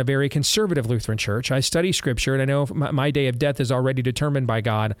Christian in a very conservative Lutheran church. I study scripture, and I know my day of death is already determined by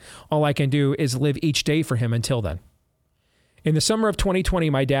God. All I can do is live each day for him until then. In the summer of 2020,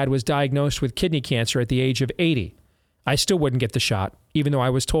 my dad was diagnosed with kidney cancer at the age of 80. I still wouldn't get the shot, even though I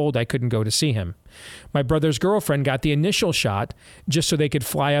was told I couldn't go to see him. My brother's girlfriend got the initial shot just so they could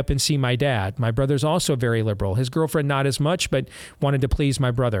fly up and see my dad. My brother's also very liberal. His girlfriend not as much, but wanted to please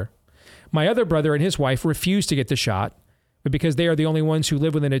my brother. My other brother and his wife refused to get the shot, but because they are the only ones who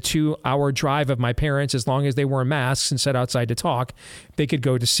live within a 2-hour drive of my parents, as long as they wore masks and sat outside to talk, they could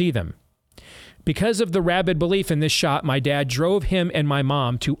go to see them. Because of the rabid belief in this shot, my dad drove him and my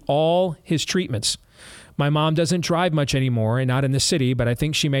mom to all his treatments. My mom doesn't drive much anymore, and not in the city, but I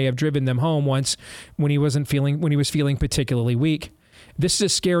think she may have driven them home once when he was feeling particularly weak. This is a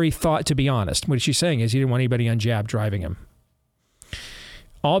scary thought, to be honest. What she's saying is he didn't want anybody on jab driving him.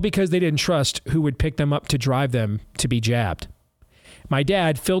 All because they didn't trust who would pick them up to drive them to be jabbed. My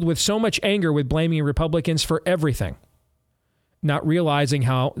dad, filled with so much anger with blaming Republicans for everything. not realizing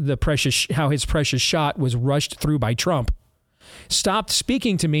how his precious shot was rushed through by Trump, stopped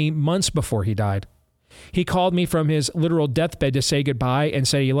speaking to me months before he died. He called me from his literal deathbed to say goodbye and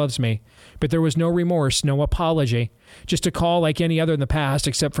say he loves me. But there was no remorse, no apology, just a call like any other in the past,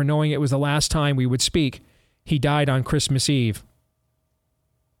 except for knowing it was the last time we would speak. He died on Christmas Eve.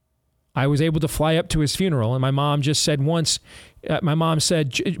 I was able to fly up to his funeral, and my mom just said once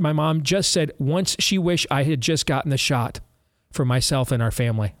she wished I had just gotten the shot for myself and our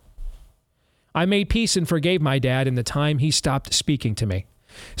family. I made peace and forgave my dad in the time he stopped speaking to me.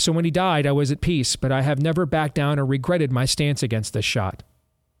 So when he died, I was at peace, but I have never backed down or regretted my stance against this shot.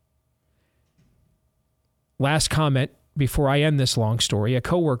 Last comment before I end this long story. A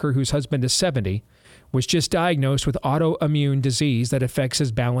coworker whose husband is 70 was just diagnosed with autoimmune disease that affects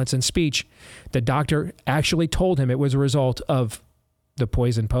his balance and speech. The doctor actually told him it was a result of the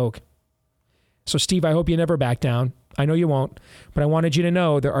poison poke. So, Steve, I hope you never back down. I know you won't, but I wanted you to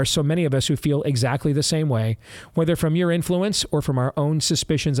know there are so many of us who feel exactly the same way, whether from your influence or from our own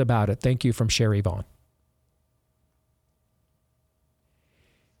suspicions about it. Thank you, from Sherry Vaughn.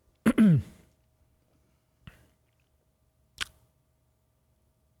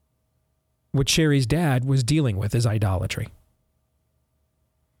 What Sherry's dad was dealing with is idolatry.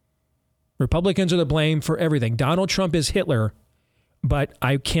 Republicans are to blame for everything. Donald Trump is Hitler, but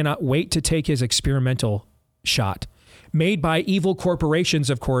I cannot wait to take his experimental shot, made by evil corporations,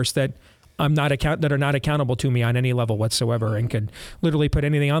 of course, that are not accountable to me on any level whatsoever, and could literally put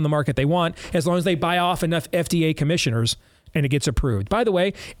anything on the market they want as long as they buy off enough FDA commissioners and it gets approved. By the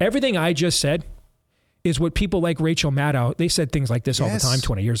way, everything I just said is what people like Rachel Maddow, they said things like this all the time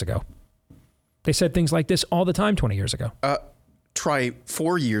 20 years ago. They said things like this all the time 20 years ago. Try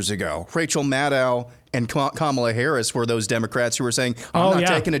 4 years ago. Rachel Maddow and Kamala Harris were those Democrats who were saying, I'm not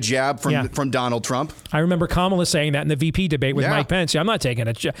taking a jab from Donald Trump. I remember Kamala saying that in the VP debate with Mike Pence. I'm not taking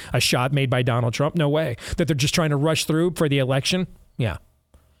a shot made by Donald Trump. No way. That they're just trying to rush through for the election. Yeah.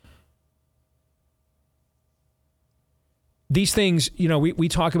 These things, we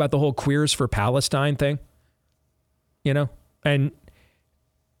talk about the whole Queers for Palestine thing, and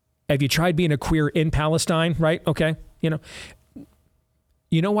have you tried being a queer in Palestine, right? Okay. You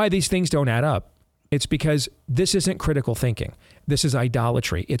know why these things don't add up? It's because this isn't critical thinking. This is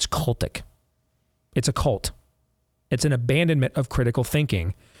idolatry. It's cultic. It's a cult. It's an abandonment of critical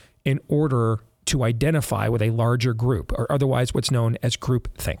thinking in order to identify with a larger group, or otherwise what's known as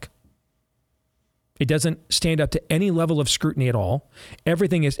groupthink. It doesn't stand up to any level of scrutiny at all.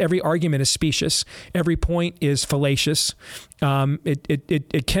 Every argument is specious. Every point is fallacious.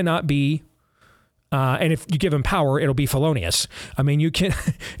 It cannot be, and if you give him power, it'll be felonious. I mean,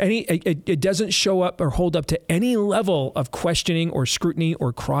 it doesn't show up or hold up to any level of questioning or scrutiny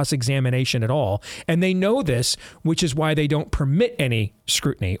or cross-examination at all. And they know this, which is why they don't permit any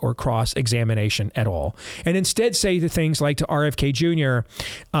scrutiny or cross-examination at all. And instead say the things like to RFK Jr.,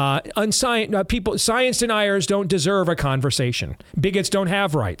 science deniers don't deserve a conversation. Bigots don't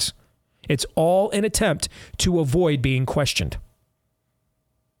have rights. It's all an attempt to avoid being questioned.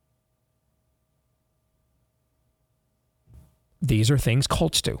 These are things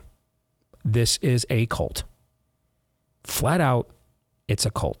cults do. This is a cult. Flat out, it's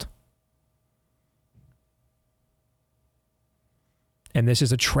a cult. And this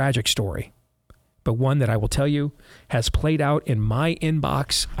is a tragic story, but one that I will tell you has played out in my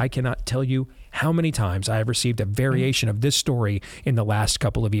inbox. I cannot tell you how many times I have received a variation of this story in the last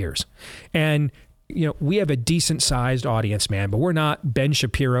couple of years. And we have a decent sized audience, man, but we're not Ben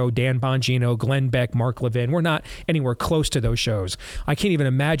Shapiro, Dan Bongino, Glenn Beck, Mark Levin. We're not anywhere close to those shows. I can't even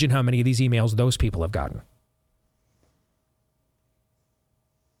imagine how many of these emails those people have gotten.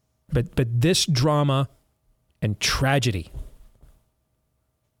 But this drama and tragedy,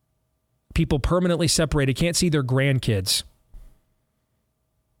 people permanently separated, can't see their grandkids.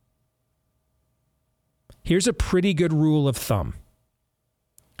 Here's a pretty good rule of thumb.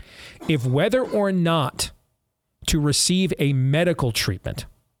 If whether or not to receive a medical treatment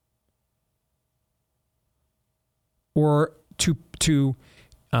or to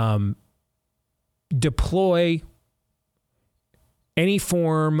deploy any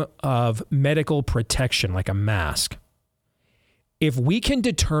form of medical protection like a mask, if we can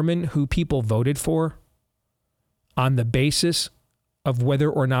determine who people voted for on the basis of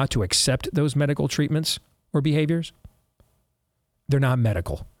whether or not to accept those medical treatments or behaviors, they're not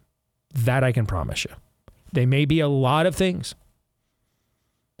medical. That I can promise you. They may be a lot of things.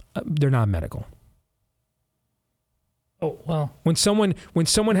 They're not medical. Oh, well. When someone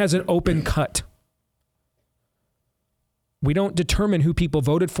has an open cut, we don't determine who people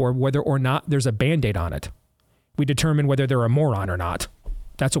voted for whether or not there's a Band-Aid on it. We determine whether they're a moron or not.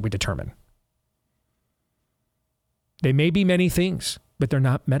 That's what we determine. They may be many things, but they're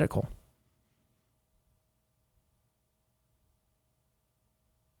not medical.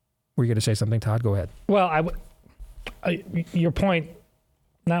 Were you going to say something, Todd? Go ahead. Well, your point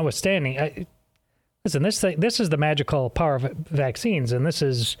notwithstanding, listen, this is the magical power of vaccines, and this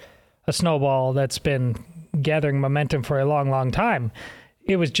is a snowball that's been gathering momentum for a long, long time.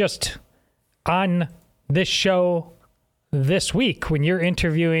 It was just on this show this week when you're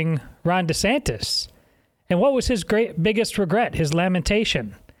interviewing Ron DeSantis. And what was his biggest regret, his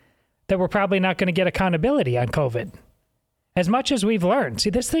lamentation? That we're probably not going to get accountability on COVID. As much as we've learned. See,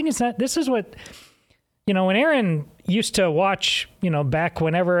 this is what, when Aaron used to watch, back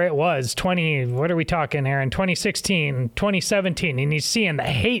whenever it was, what are we talking, Aaron? 2016, 2017, and he's seeing the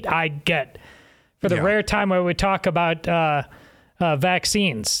hate I get for the rare time where we talk about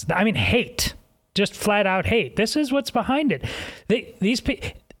vaccines. I mean, hate. Just flat out hate. This is what's behind it.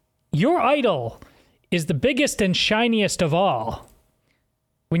 Your idol is the biggest and shiniest of all.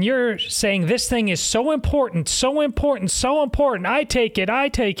 When you're saying this thing is so important, so important, so important, I take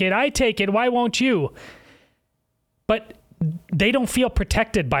it, why won't you? But they don't feel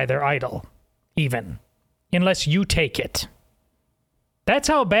protected by their idol, even, unless you take it. That's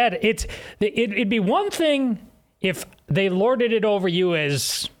how bad it'd be one thing if they lorded it over you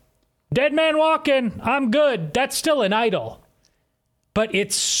as dead man walking, I'm good. That's still an idol. But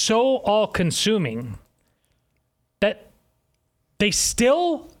it's so all-consuming that they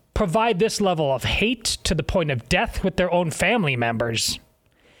still provide this level of hate to the point of death with their own family members.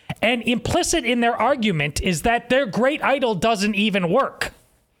 And implicit in their argument is that their great idol doesn't even work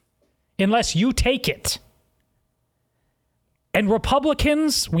unless you take it. And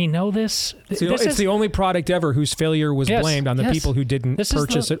Republicans, we know this. It's the only product ever whose failure was blamed on the people who didn't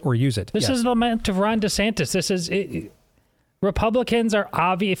purchase it or use it. This is the lament of Ron DeSantis. Republicans are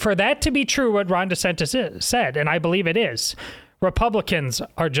obvious. For that to be true, what Ron DeSantis said, and I believe it is, Republicans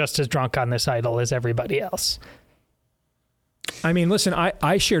are just as drunk on this idol as everybody else. I mean, listen,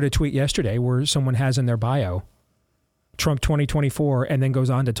 I shared a tweet yesterday where someone has in their bio Trump 2024 and then goes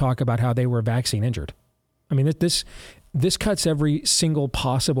on to talk about how they were vaccine injured. I mean, this cuts every single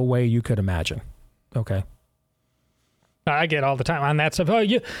possible way you could imagine. Okay. I get all the time on that stuff.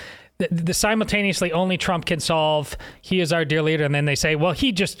 The simultaneously only Trump can solve. He is our dear leader. And then they say, well,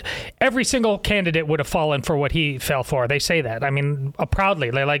 every single candidate would have fallen for what he fell for. They say that. I mean, proudly.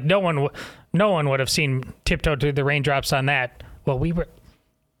 They're like, no one would have seen tiptoe through the raindrops on that. Well, we were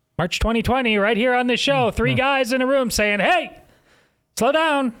March 2020 right here on this show. Three guys in a room saying, hey, slow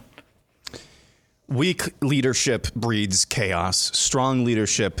down. Weak leadership breeds chaos. Strong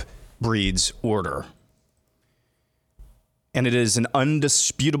leadership breeds order. And it is an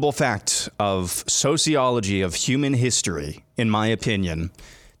undisputable fact of sociology, of human history, in my opinion,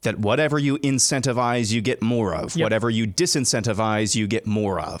 that whatever you incentivize, you get more of. Yep. Whatever you disincentivize, you get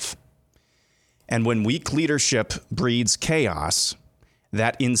more of. And when weak leadership breeds chaos,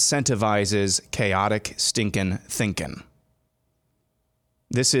 that incentivizes chaotic, stinking thinking.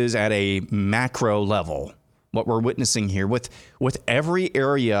 This is at a macro level, what we're witnessing here with every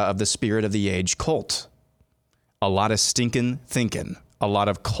area of the spirit of the age cult. A lot of stinking thinking, a lot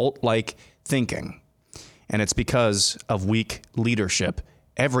of cult-like thinking. And it's because of weak leadership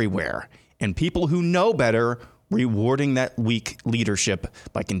everywhere. And people who know better rewarding that weak leadership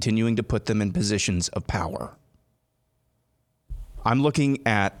by continuing to put them in positions of power. I'm looking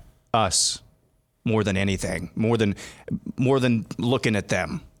at us more than anything, more than looking at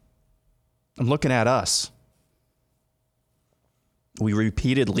them. I'm looking at us. We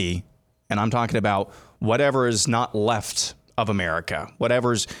repeatedly, and I'm talking about whatever is not left of America,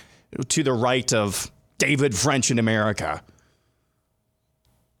 whatever's to the right of David French in America,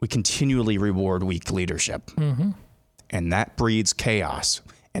 we continually reward weak leadership. Mm-hmm. And that breeds chaos.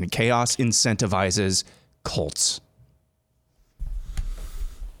 And chaos incentivizes cults.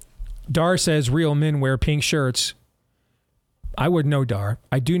 Dar says real men wear pink shirts. I would know, Dar.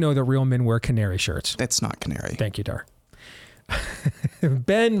 I do know that real men wear canary shirts. That's not canary. Thank you, Dar.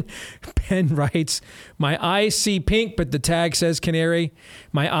 Ben writes, my eyes see pink, but the tag says canary.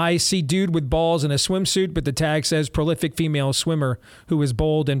 My eyes see dude with balls in a swimsuit, but the tag says prolific female swimmer who is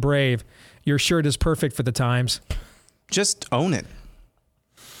bold and brave. Your shirt is perfect for the times. Just own it.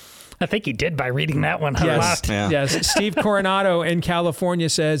 I think he did by reading that one. Yes, yeah. Yes. Steve Coronado in California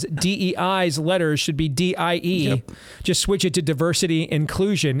says DEI's letters should be DIE. Yep. Just switch it to diversity,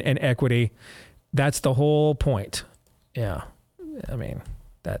 inclusion, and equity. That's the whole point. Yeah. I mean,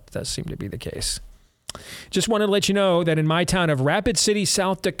 that does seem to be the case. Just wanted to let you know that in my town of Rapid City,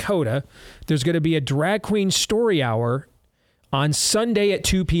 South Dakota, there's going to be a drag queen story hour on Sunday at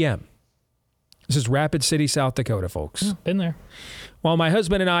 2 p.m. This is Rapid City, South Dakota, folks. Yeah, been there. While my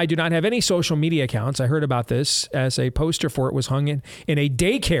husband and I do not have any social media accounts, I heard about this as a poster for it was hung in a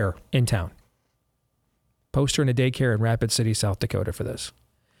daycare in town. Poster in a daycare in Rapid City, South Dakota for this.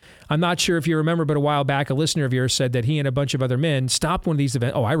 I'm not sure if you remember, but a while back, a listener of yours said that he and a bunch of other men stopped one of these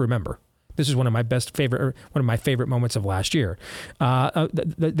events. Oh, I remember. This is one of my favorite moments of last year.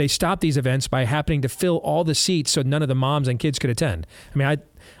 They stopped these events by happening to fill all the seats so none of the moms and kids could attend. I mean, I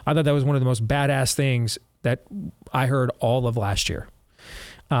thought that was one of the most badass things that I heard all of last year.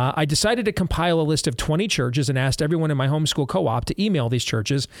 I decided to compile a list of 20 churches and asked everyone in my homeschool co-op to email these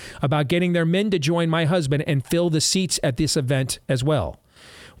churches about getting their men to join my husband and fill the seats at this event as well.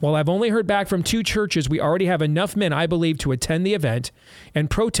 While I've only heard back from 2 churches, we already have enough men, I believe, to attend the event and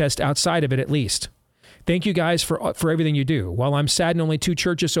protest outside of it at least. Thank you guys for everything you do. While I'm saddened only 2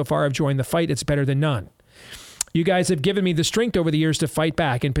 churches so far have joined the fight, it's better than none. You guys have given me the strength over the years to fight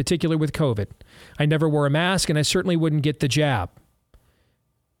back, in particular with COVID. I never wore a mask, and I certainly wouldn't get the jab.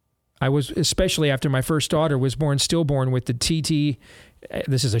 I was, especially after my first daughter was born, stillborn with the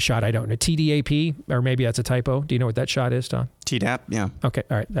this is a shot I don't know, TDAP, or maybe that's a typo. Do you know what that shot is, Don? Tdap, yeah. Okay,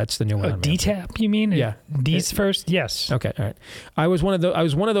 all right, that's the new one. DTAP, you mean? Yeah. D's first? Yes. Okay, all right. I was one of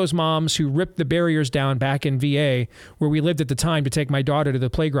those moms who ripped the barriers down back in VA, where we lived at the time, to take my daughter to the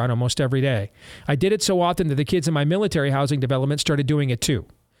playground almost every day. I did it so often that the kids in my military housing development started doing it too.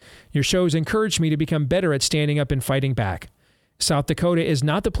 Your shows encouraged me to become better at standing up and fighting back. South Dakota is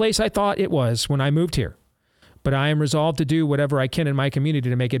not the place I thought it was when I moved here, but I am resolved to do whatever I can in my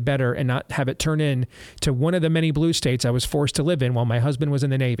community to make it better and not have it turn into one of the many blue states I was forced to live in while my husband was in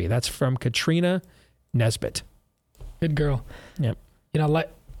the Navy. That's from Katrina Nesbitt. Good girl. Yep. You know,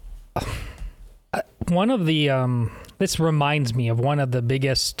 one of the, this reminds me of one of the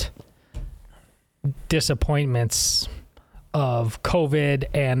biggest disappointments of COVID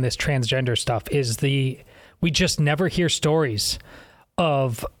and this transgender stuff is we just never hear stories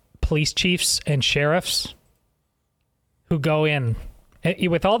of police chiefs and sheriffs who go in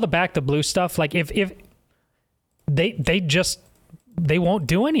with all the back to blue stuff. Like if they won't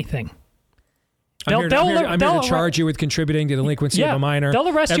do anything. I'm here to charge you with contributing to delinquency of a minor. They'll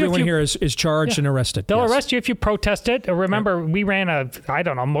arrest Everyone you. Everyone here is charged and arrested. They'll arrest you if you protest it. Remember, we ran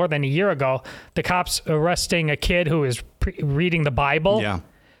more than a year ago, the cops arresting a kid who is reading the Bible. Yeah.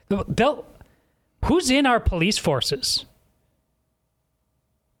 Who's in our police forces?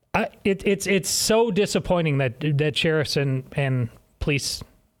 It's so disappointing that sheriffs and police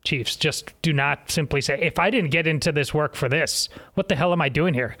chiefs just do not simply say, if I didn't get into this work for this, what the hell am I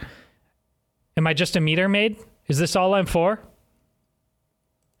doing here? Am I just a meter maid? Is this all I'm for?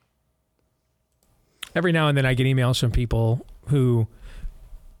 Every now and then I get emails from people who,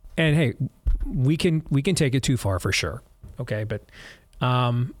 and hey, we can take it too far for sure. Okay. But,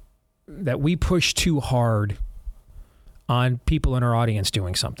 that we push too hard on people in our audience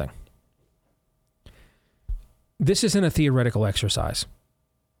doing something. This isn't a theoretical exercise.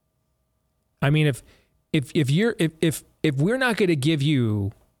 I mean, if we're not going to give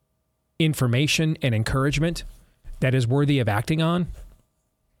you information and encouragement that is worthy of acting on,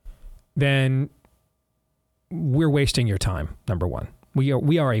 then we're wasting your time. Number one, we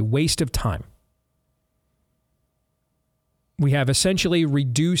are a waste of time. We have essentially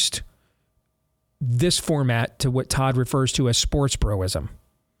reduced this format to what Todd refers to as sports broism.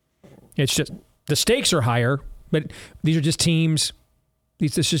 It's just the stakes are higher, but these are just teams.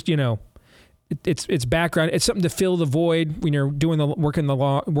 It's just, it's background. It's something to fill the void when you're doing the work in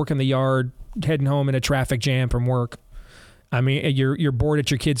the yard, heading home in a traffic jam from work. I mean, you're bored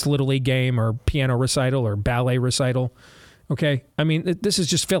at your kid's Little League game or piano recital or ballet recital. Okay. I mean, this is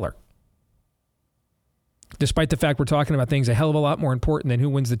just filler. Despite the fact we're talking about things a hell of a lot more important than who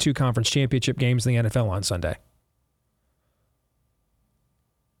wins the 2 conference championship games in the NFL on Sunday.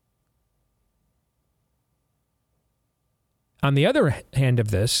 On the other hand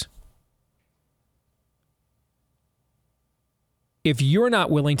of this, if you're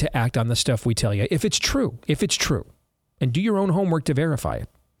not willing to act on the stuff we tell you, if it's true, and do your own homework to verify it.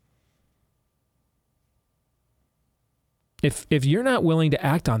 If you're not willing to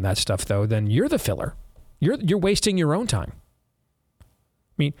act on that stuff, though, then you're the filler. You're wasting your own time. I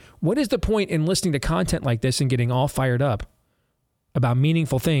mean, what is the point in listening to content like this and getting all fired up about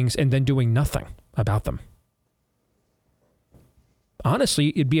meaningful things and then doing nothing about them? Honestly,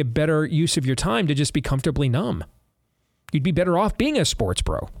 it'd be a better use of your time to just be comfortably numb. You'd be better off being a sports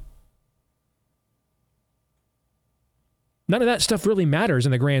bro. None of that stuff really matters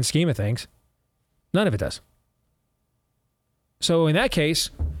in the grand scheme of things. None of it does. So in that case,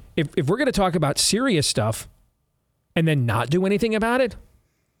 if we're going to talk about serious stuff and then not do anything about it,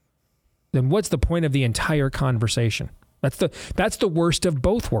 then what's the point of the entire conversation? That's the worst of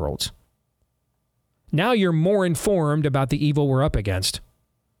both worlds. Now you're more informed about the evil we're up against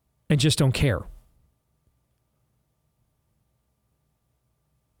and just don't care.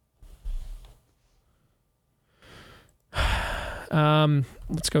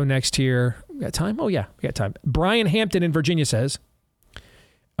 Let's go next here. We got time? Oh, yeah, we got time. Brian Hampton in Virginia says,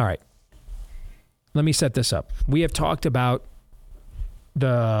 all right, let me set this up. We have talked about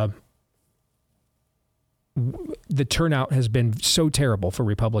the turnout has been so terrible for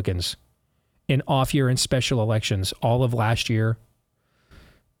Republicans in off-year and special elections all of last year.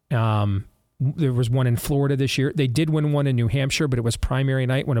 There was one in Florida this year. They did win one in New Hampshire, but it was primary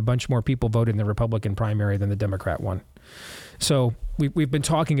night when a bunch more people voted in the Republican primary than the Democrat one. So we've been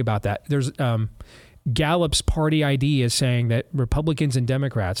talking about that. There's Gallup's party ID is saying that Republicans and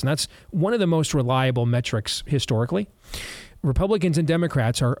Democrats, and that's one of the most reliable metrics historically, Republicans and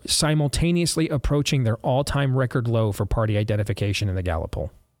Democrats are simultaneously approaching their all-time record low for party identification in the Gallup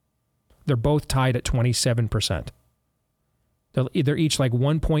poll. They're both tied at 27%. They're each like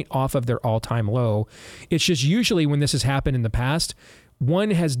 1 point off of their all-time low. It's just usually when this has happened in the past, one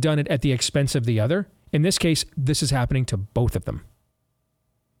has done it at the expense of the other. In this case, this is happening to both of them.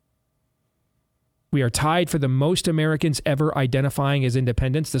 We are tied for the most Americans ever identifying as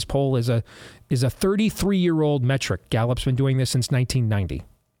independents. This poll is a 33-year-old metric. Gallup's been doing this since 1990.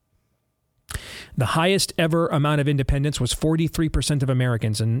 The highest ever amount of independents was 43% of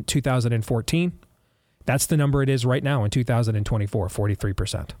Americans in 2014. That's the number it is right now in 2024,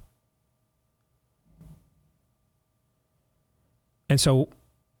 43%. And so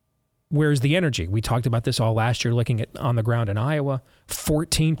where's the energy? We talked about this all last year, looking at on the ground in Iowa.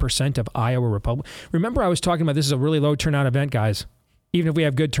 14% of Iowa Republicans. Remember, I was talking about this is a really low turnout event, guys. Even if we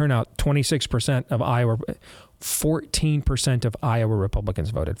have good turnout, 26% of Iowa, 14% of Iowa Republicans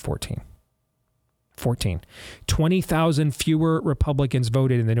voted. 14. 20,000 fewer Republicans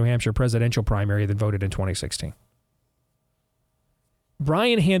voted in the New Hampshire presidential primary than voted in 2016.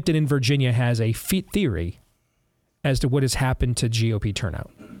 Brian Hampton in Virginia has a theory as to what has happened to GOP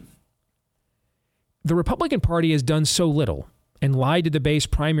turnout. The Republican Party has done so little and lied to the base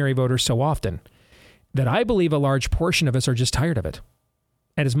primary voters so often that I believe a large portion of us are just tired of it.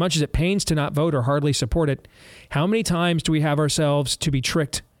 And as much as it pains to not vote or hardly support it, how many times do we have ourselves to be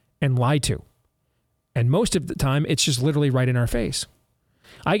tricked and lied to? And most of the time, it's just literally right in our face.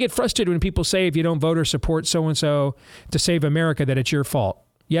 I get frustrated when people say if you don't vote or support so-and-so to save America, that it's your fault.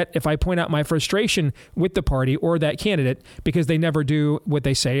 Yet, if I point out my frustration with the party or that candidate because they never do what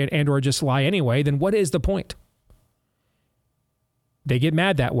they say and or just lie anyway, then what is the point? They get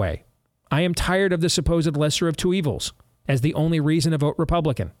mad that way. I am tired of the supposed lesser of two evils as the only reason to vote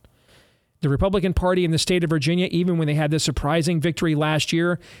Republican. The Republican Party in the state of Virginia, even when they had this surprising victory last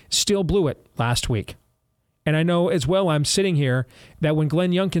year, still blew it last week. And I know as well, I'm sitting here, that when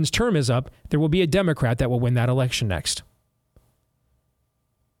Glenn Youngkin's term is up, there will be a Democrat that will win that election next.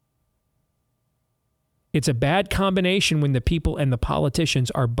 It's a bad combination when the people and the politicians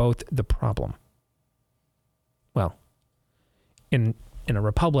are both the problem. Well, in a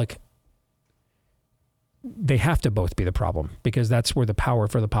republic, they have to both be the problem because that's where the power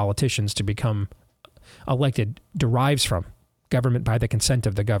for the politicians to become elected derives from, government by the consent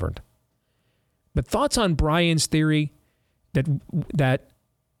of the governed. But thoughts on Brian's theory that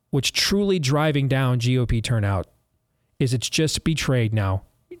what's truly driving down GOP turnout is it's just betrayed now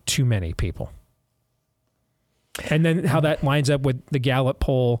too many people. And then how that lines up with the Gallup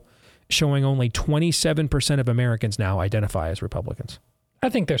poll showing only 27% of Americans now identify as Republicans. I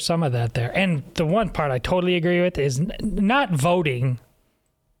think there's some of that there. And the one part I totally agree with is not voting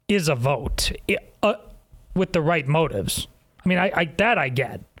is a vote with the right motives. I mean, I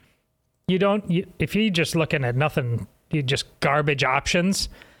get. If you're just looking at nothing, you just garbage options,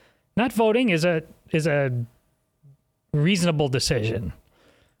 not voting is a reasonable decision.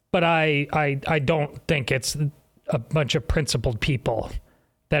 But I don't think it's a bunch of principled people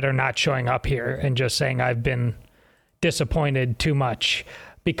that are not showing up here and just saying I've been disappointed too much,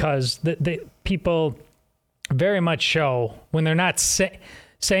 because the people very much show when they're not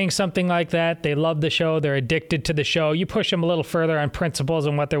saying something like that. They love the show. They're addicted to the show. You push them a little further on principles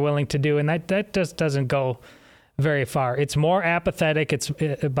and what they're willing to do, and that just doesn't go very far. It's more apathetic. It's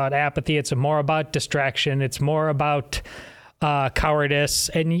about apathy. It's more about distraction. It's more about cowardice.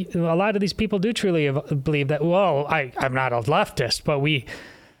 And a lot of these people do truly believe that, well, I'm not a leftist, but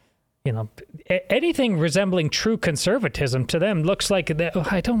anything resembling true conservatism to them looks like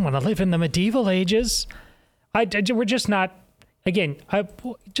I don't want to live in the medieval ages. We're just not. Again,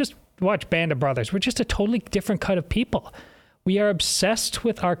 just watch Band of Brothers. We're just a totally different cut of people. We are obsessed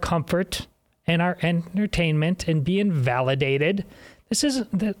with our comfort and our entertainment and being validated. This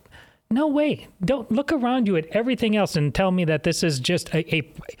isn't that. No way. Don't look around you at everything else and tell me that this is just a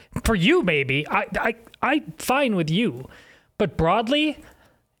for you, maybe. I'm fine with you. But broadly,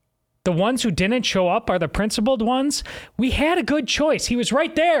 the ones who didn't show up are the principled ones. We had a good choice. He was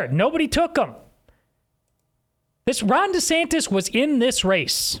right there. Nobody took him. This Ron DeSantis was in this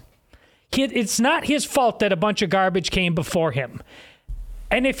race. It's not his fault that a bunch of garbage came before him.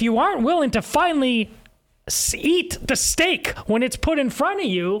 And if you aren't willing to finally eat the steak when it's put in front of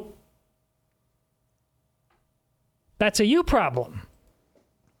you, that's a you problem.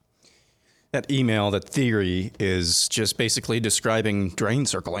 That email, that theory, is just basically describing drain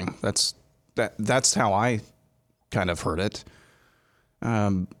circling. That's how I kind of heard it.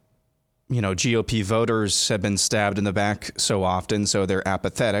 GOP voters have been stabbed in the back so often, so they're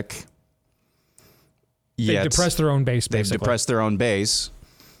apathetic. They've depressed their own base, basically. They've depressed their own base,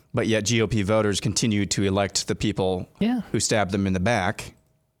 but yet GOP voters continue to elect the people who stabbed them in the back.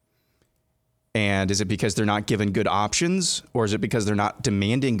 And is it because they're not given good options, or is it because they're not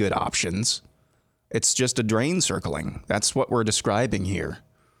demanding good options? It's just a drain circling. That's what we're describing here.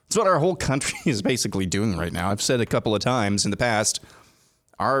 It's what our whole country is basically doing right now. I've said a couple of times in the past,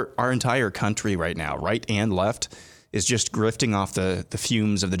 our entire country right now, right and left, is just grifting off the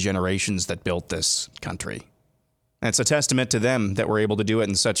fumes of the generations that built this country. And it's a testament to them that we're able to do it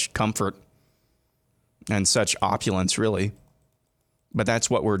in such comfort and such opulence, really. But that's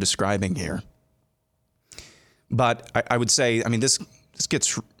what we're describing here. But I would say, this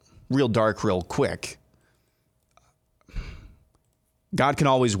gets real dark real quick. God can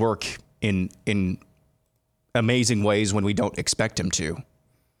always work in amazing ways when we don't expect him to.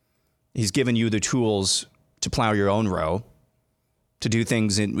 He's given you the tools to plow your own row, to do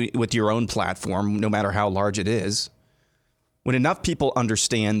things with your own platform, no matter how large it is. When enough people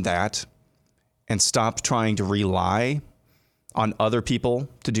understand that and stop trying to rely on other people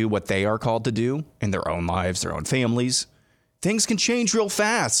to do what they are called to do in their own lives, their own families, things can change real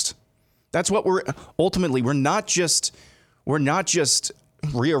fast. That's what we're not just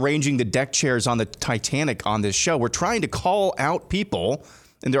rearranging the deck chairs on the Titanic on this show. We're trying to call out people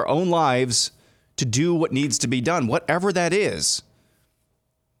in their own lives to do what needs to be done, whatever that is.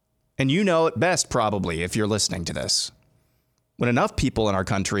 And you know it best, probably, if you're listening to this. When enough people in our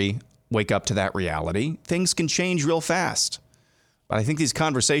country wake up to that reality, things can change real fast. But I think these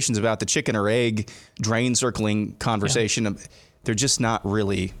conversations about the chicken or egg drain circling conversation, they're just not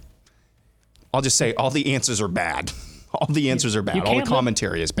really, I'll just say all the answers are bad. All the answers are bad. All the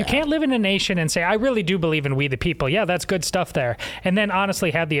commentary is bad. You can't live in a nation and say, I really do believe in we the people. Yeah, that's good stuff there. And then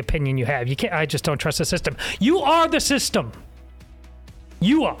honestly have the opinion you have. You can't. I just don't trust the system. You are the system.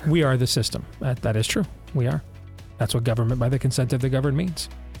 You are. We are the system. That is true. We are. That's what government by the consent of the governed means.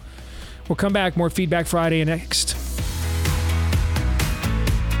 We'll come back. More Feedback Friday next.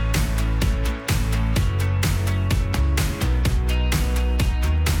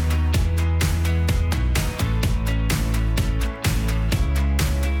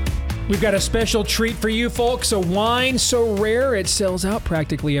 We've got a special treat for you folks, a wine so rare it sells out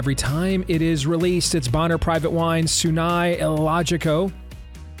practically every time it is released. It's Bonner Private Wine's Sunai Elagico.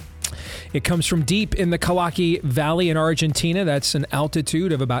 It comes from deep in the Calaki Valley in Argentina. That's an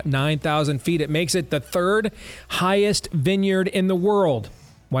altitude of about 9,000 feet. It makes it the third highest vineyard in the world.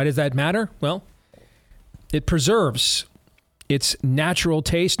 Why does that matter? Well, it preserves its natural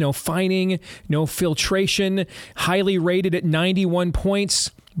taste, no fining, no filtration, highly rated at 91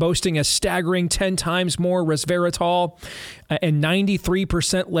 points. Boasting a staggering 10 times more resveratrol and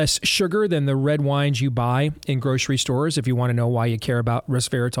 93% less sugar than the red wines you buy in grocery stores. If you want to know why you care about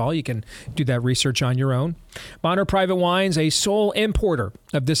resveratrol, you can do that research on your own. Bonner Private Wines, a sole importer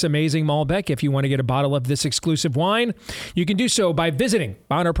of this amazing Malbec. If you want to get a bottle of this exclusive wine, you can do so by visiting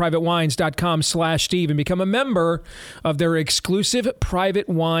bonnerprivatewines.com/Steve and become a member of their exclusive private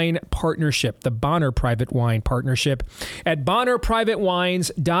wine partnership, the Bonner Private Wine Partnership, at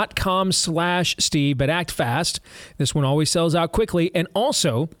bonnerprivatewines.com/Steve. But act fast. This one always sells out quickly. And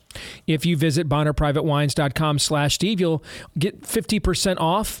also, if you visit bonnerprivatewines.com/Steve, you'll get 50%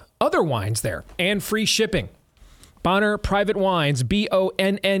 off other wines there and free shipping. Bonner Private Wines,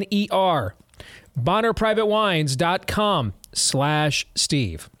 BONNER.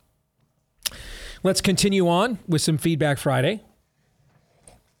 bonnerprivatewines.com/Steve. Let's continue on with some Feedback Friday.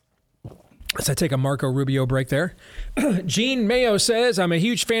 As I take a Marco Rubio break there. Gene Mayo says, I'm a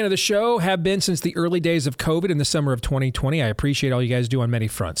huge fan of the show, have been since the early days of COVID in the summer of 2020. I appreciate all you guys do on many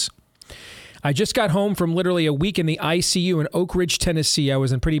fronts. I just got home from literally a week in the ICU in Oak Ridge, Tennessee. I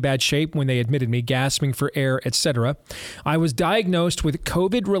was in pretty bad shape when they admitted me, gasping for air, etc. I was diagnosed with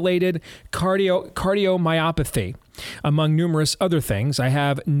COVID-related cardiomyopathy, among numerous other things. I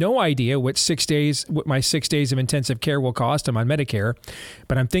have no idea what my 6 days of intensive care will cost. I'm on Medicare,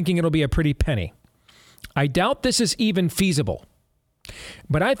 but I'm thinking it'll be a pretty penny. I doubt this is even feasible,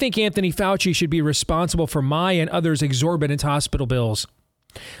 but I think Anthony Fauci should be responsible for my and others' exorbitant hospital bills.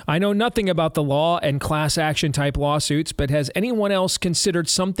 I know nothing about the law and class action type lawsuits, but has anyone else considered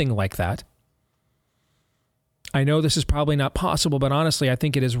something like that? I know this is probably not possible, but honestly, I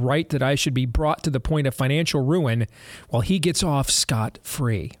think it is right that I should be brought to the point of financial ruin while he gets off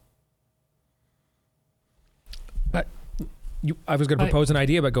scot-free. I was going to propose an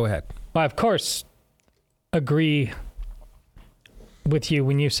idea, but go ahead. I, of course, agree with you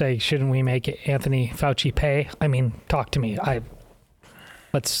when you say, shouldn't we make Anthony Fauci pay? I mean, talk to me.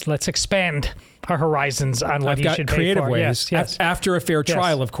 Let's expand our horizons on what he should pay for. I've got creative ways. Yes. After a fair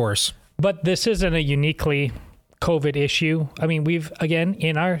trial, of course. But this isn't a uniquely COVID issue. I mean, we've, again,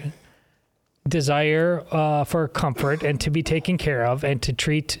 in our desire for comfort and to be taken care of and to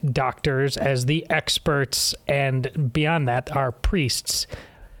treat doctors as the experts and beyond that, our priests,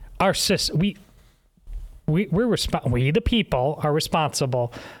 we the people are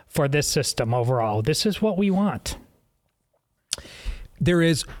responsible for this system overall. This is what we want. There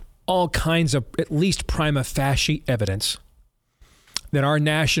is all kinds of, at least prima facie evidence that our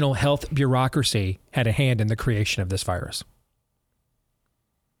national health bureaucracy had a hand in the creation of this virus.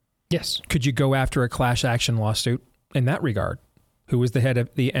 Yes. Could you go after a class action lawsuit in that regard? Who was the head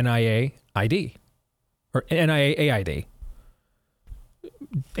of the NIAID? Or NIAID?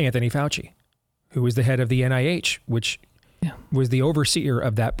 Anthony Fauci. Who was the head of the NIH, which was the overseer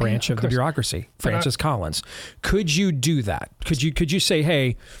of that branch of the bureaucracy, Francis Collins. Could you do that? Could you say,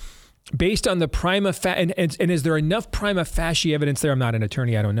 hey, based on the prima facie, and is there enough prima facie evidence there? I'm not an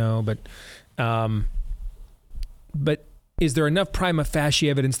attorney, I don't know, but is there enough prima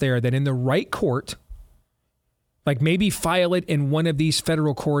facie evidence there that in the right court, like maybe file it in one of these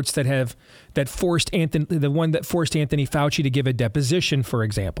federal courts that forced Anthony Fauci to give a deposition, for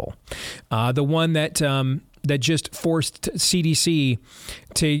example, the one that just forced CDC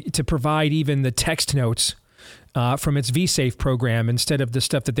to provide even the text notes from its vSafe program instead of the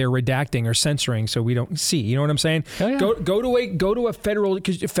stuff that they're redacting or censoring, so we don't see. You know what I'm saying? Oh, yeah. Go to a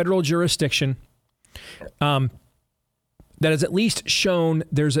federal jurisdiction that has at least shown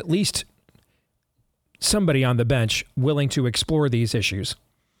there's at least somebody on the bench willing to explore these issues.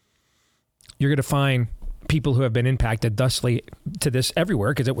 You're going to find people who have been impacted thusly to this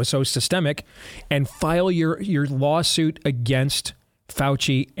everywhere because it was so systemic, and file your lawsuit against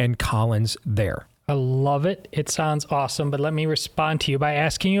Fauci and Collins there. I love it. It sounds awesome, but let me respond to you by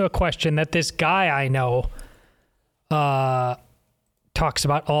asking you a question that this guy I know talks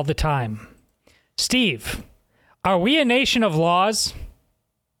about all the time. Steve, are we a nation of laws?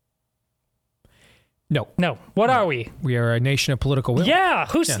 No. What are we? We are a nation of political will. Yeah.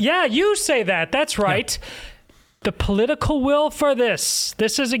 You say that. That's right. Yeah. The political will for this.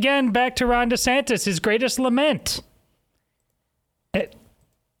 This is, again, back to Ron DeSantis, his greatest lament.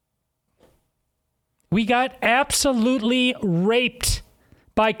 We got absolutely raped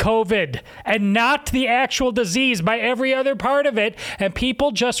by COVID, and not the actual disease, by every other part of it, and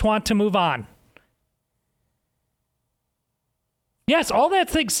people just want to move on. Yes, all that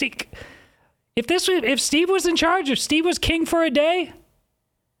things. If Steve was in charge, if Steve was king for a day,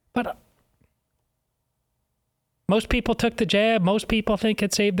 but most people took the jab. Most people think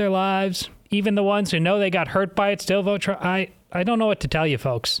it saved their lives. Even the ones who know they got hurt by it still vote. I don't know what to tell you,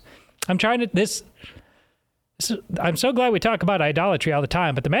 folks. I'm so glad we talk about idolatry all the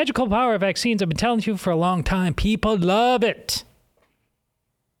time, but the magical power of vaccines, I've been telling you for a long time. People love it.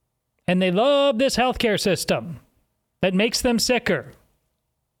 And they love this healthcare system that makes them sicker.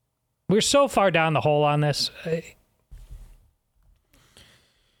 We're so far down the hole on this.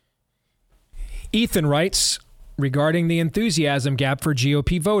 Ethan writes, regarding the enthusiasm gap for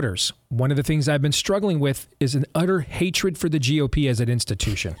GOP voters, one of the things I've been struggling with is an utter hatred for the GOP as an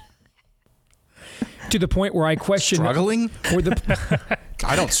institution. To the point where I question... Struggling?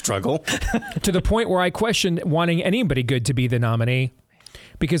 I don't struggle. To the point where I question wanting anybody good to be the nominee,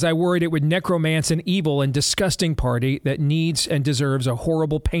 because I worried it would necromance an evil and disgusting party that needs and deserves a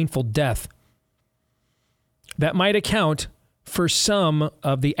horrible, painful death. That might account for some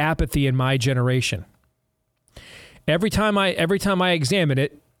of the apathy in my generation. Every time I examine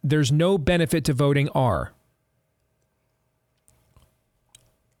it, there's no benefit to voting R.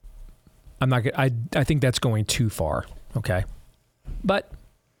 I think that's going too far. Okay. But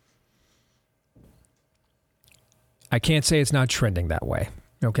I can't say it's not trending that way.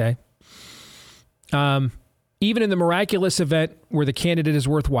 Okay. Even in the miraculous event where the candidate is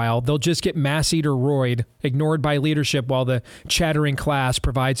worthwhile, they'll just get mass-eater roid, ignored by leadership while the chattering class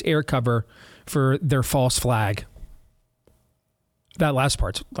provides air cover for their false flag. That last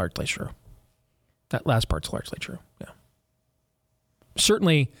part's largely true. Yeah.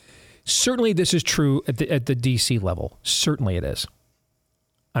 Certainly this is true at the DC level. Certainly it is.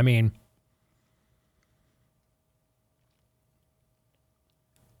 I mean,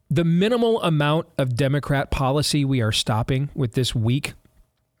 the minimal amount of Democrat policy we are stopping with this weak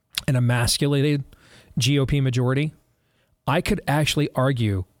and emasculated GOP majority, I could actually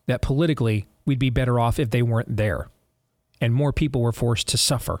argue that politically we'd be better off if they weren't there and more people were forced to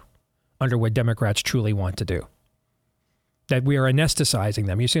suffer under what Democrats truly want to do. That we are anesthetizing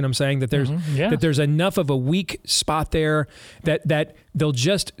them. You see what I'm saying? That there's enough of a weak spot there that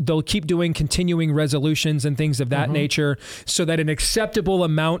they'll keep doing continuing resolutions and things of that nature so that an acceptable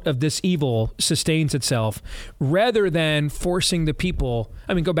amount of this evil sustains itself rather than forcing the people.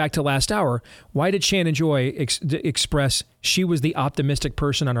 I mean, go back to last hour. Why did Shannon Joy express she was the optimistic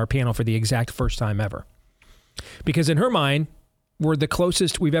person on our panel for the exact first time ever? Because in her mind, we're the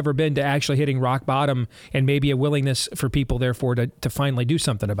closest we've ever been to actually hitting rock bottom and maybe a willingness for people, therefore, to finally do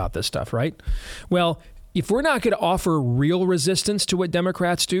something about this stuff, right? Well, if we're not going to offer real resistance to what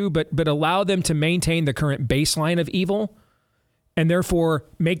Democrats do, but allow them to maintain the current baseline of evil and therefore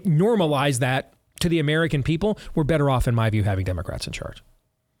normalize that to the American people, we're better off, in my view, having Democrats in charge.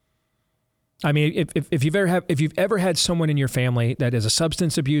 I mean, if you've ever had someone in your family that is a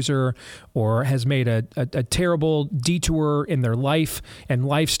substance abuser or has made a terrible detour in their life and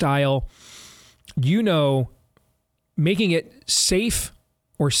lifestyle, making it safe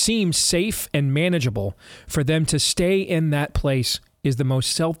or seem safe and manageable for them to stay in that place is the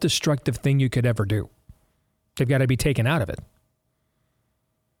most self-destructive thing you could ever do. They've got to be taken out of it.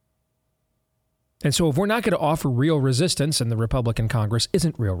 And so if we're not going to offer real resistance, and the Republican Congress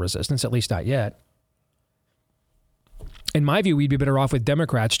isn't real resistance, at least not yet, in my view, we'd be better off with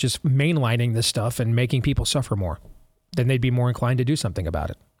Democrats just mainlining this stuff and making people suffer more. Then they'd be more inclined to do something about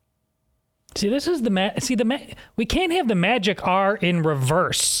it. See, this is we can't have the magic R in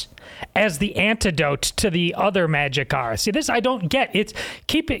reverse as the antidote to the other magic R. See, this I don't get. It's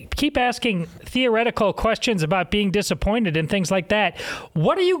keep asking theoretical questions about being disappointed and things like that.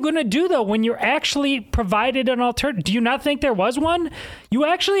 What are you going to do, though, when you're actually provided an alternative? Do you not think there was one? You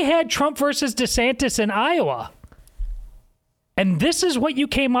actually had Trump versus DeSantis in Iowa. And this is what you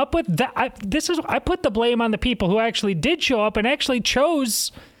came up with? I put the blame on the people who actually did show up and actually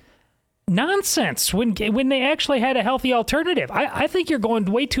chose nonsense when they actually had a healthy alternative. I think you're going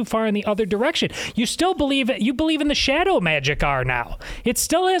way too far in the other direction. You still believe in the shadow magic R now. It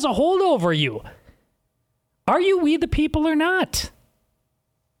still has a hold over you. Are you we the people or not?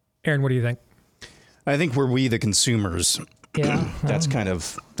 Aaron, what do you think? I think we're we the consumers. Yeah. That's kind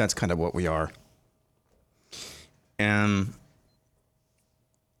of what we are. And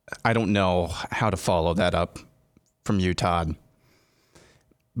I don't know how to follow that up from you, Todd.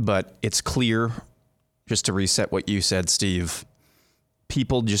 But it's clear, just to reset what you said, Steve,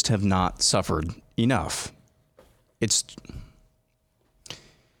 people just have not suffered enough. It's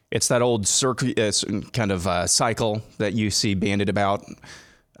that old kind of cycle that you see bandied about.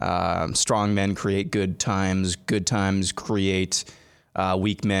 Strong men create good times create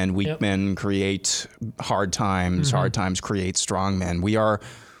weak men, men create hard times, hard times create strong men. We are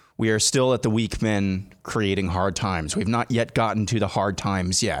still at the weak men creating hard times. We've not yet gotten to the hard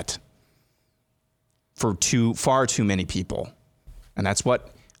times yet for far too many people. And that's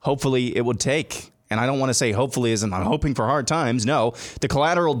what hopefully it would take. And I don't want to say hopefully as in I'm hoping for hard times. No, the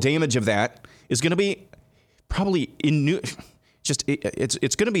collateral damage of that is going to be probably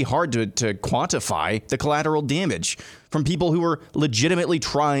it's going to be hard to quantify the collateral damage from people who are legitimately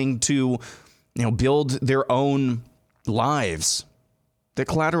trying to, build their own lives. The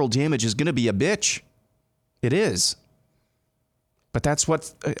collateral damage is going to be a bitch. It is. But that's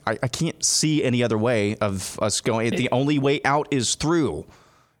what I can't see any other way of us going. The only way out is through.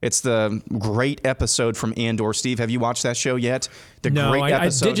 It's the great episode from Andor. Steve, have you watched that show yet? No, I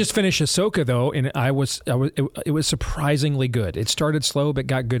did just finish Ahsoka though, and it was surprisingly good. It started slow, but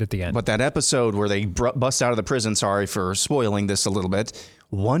got good at the end. But that episode where they bust out of the prison, sorry for spoiling this a little bit,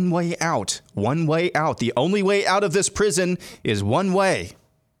 one way out. The only way out of this prison is one way,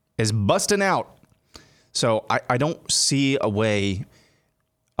 is busting out. So I don't see a way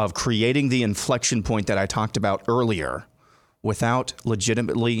of creating the inflection point that I talked about earlier without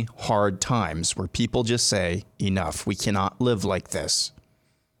legitimately hard times where people just say, enough, we cannot live like this.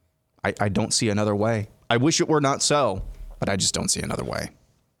 I don't see another way. I wish it were not so, but I just don't see another way.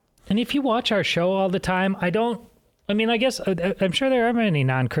 And if you watch our show all the time, I guess I'm sure there are many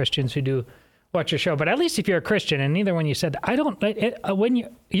non-Christians who do watch your show, but at least if you're a Christian, and neither one you said, when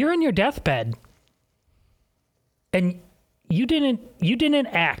you're in your deathbed and you didn't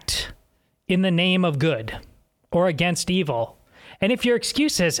act in the name of good or against evil, and if your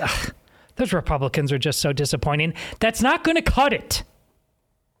excuse is, those Republicans are just so disappointing, that's not going to cut it.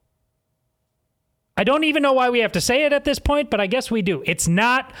 I don't even know why we have to say it at this point, but I guess we do. It's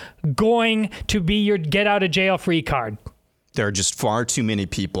not going to be your get out of jail free card. There are just far too many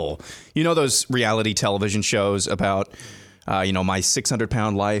people. You know those reality television shows about, my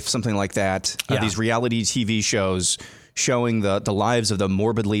 600-pound life, something like that? Yeah. These reality TV shows showing the lives of the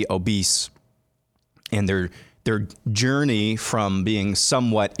morbidly obese and their journey from being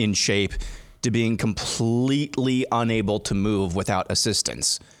somewhat in shape to being completely unable to move without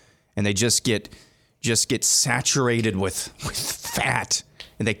assistance. And they just get saturated with fat,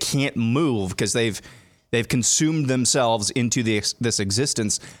 and they can't move because they've consumed themselves into this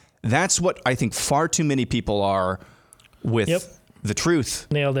existence. That's what I think far too many people are with the truth.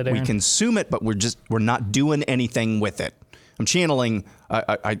 Nailed it, Aaron. We consume it, but we're not doing anything with it. I'm channeling,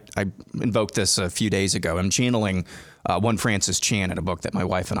 I invoked this a few days ago. I'm channeling one Francis Chan in a book that my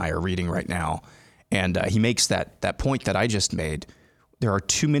wife and I are reading right now. And he makes that point that I just made. There are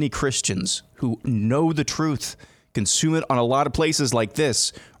too many Christians who know the truth, consume it on a lot of places like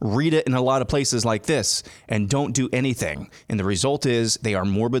this, read it in a lot of places like this, and don't do anything. And the result is they are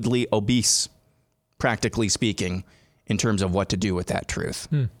morbidly obese, practically speaking, in terms of what to do with that truth.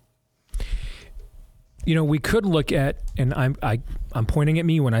 We could look at, and I'm pointing at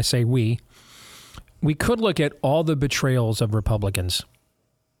me when I say we could look at all the betrayals of Republicans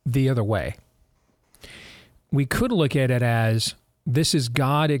the other way. We could look at it as this is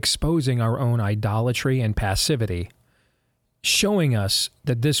God exposing our own idolatry and passivity, showing us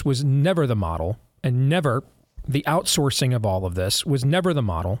that this was never the model, and never the outsourcing of all of this was never the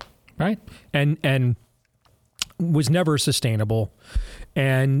model, right? And was never sustainable,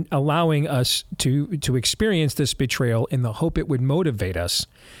 and allowing us to experience this betrayal in the hope it would motivate us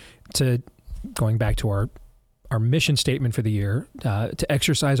to, going back to our mission statement for the year, to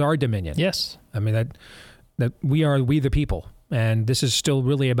exercise our dominion. Yes. I mean, that we the people. And this is still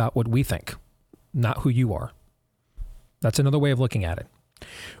really about what we think, not who you are. That's another way of looking at it.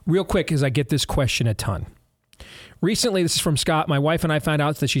 Real quick, as I get this question a ton. Recently, this is from Scott. My wife and I found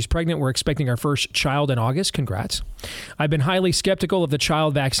out that she's pregnant. We're expecting our first child in August. Congrats. I've been highly skeptical of the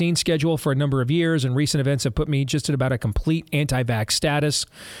child vaccine schedule for a number of years, and recent events have put me just at about a complete anti-vax status.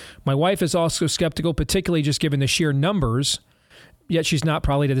 My wife is also skeptical, particularly just given the sheer numbers, yet she's not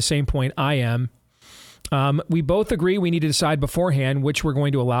probably to the same point I am. We both agree we need to decide beforehand which we're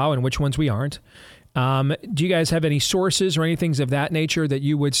going to allow and which ones we aren't. Do you guys have any sources or any things of that nature that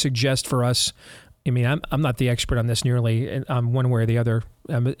you would suggest for us? I mean, I'm not the expert on this nearly one way or the other.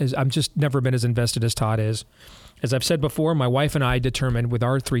 I'm just never been as invested as Todd is. As I've said before, my wife and I determined with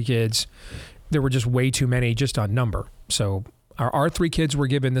our 3 kids, there were just way too many just on number. So our 3 kids were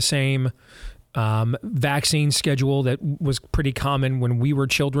given the same vaccine schedule that was pretty common when we were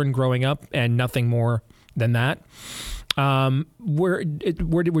children growing up, and nothing more than that. Where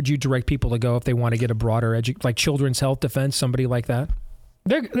would you direct people to go if they want to get a broader like Children's Health Defense, somebody like that?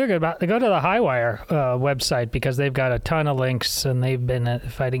 They're good about. They go to the Highwire website because they've got a ton of links, and they've been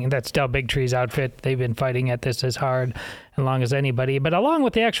fighting. That's Del Bigtree's outfit. They've been fighting at this as hard and long as anybody. But along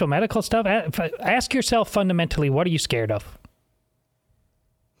with the actual medical stuff, ask yourself fundamentally, what are you scared of?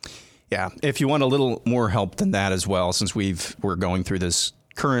 Yeah, if you want a little more help than that as well, since we're going through this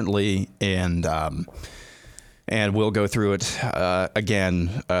currently, and we'll go through it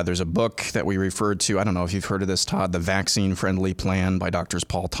again. There's a book that we referred to. I don't know if you've heard of this, Todd, The Vaccine Friendly Plan by Drs.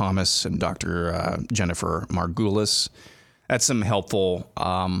 Paul Thomas and Dr. Jennifer Margulis. That's some helpful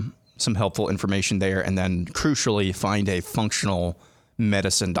information there. And then crucially, find a functional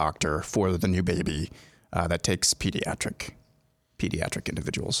medicine doctor for the new baby that takes pediatric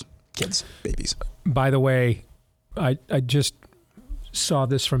individuals, kids, babies. By the way, I just saw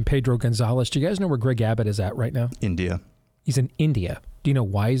this from Pedro Gonzalez. Do you guys know where Greg Abbott is at right now? India. He's in India. Do you know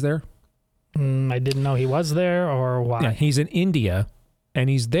why he's there? I didn't know he was there, or why. Yeah, he's in India, and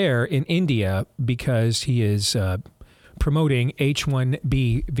he's there in India because he is promoting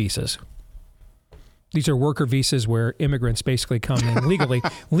H-1B visas. These are worker visas where immigrants basically come and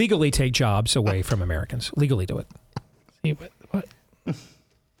legally take jobs away from Americans. Legally do it. See, what?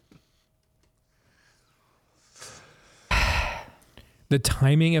 the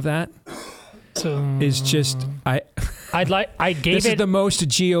timing of that is just This is the most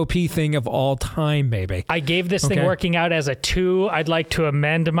GOP thing of all time, baby. I gave this thing working out as a 2. I'd like to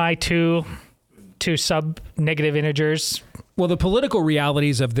amend my 2 to sub-negative integers. Well, the political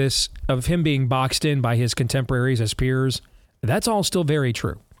realities of this, of him being boxed in by his contemporaries, his peers, that's all still very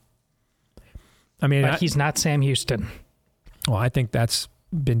true. I mean, but he's not Sam Houston. Well, I think that's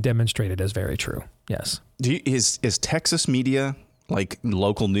been demonstrated as very true. Yes. Is Texas media, like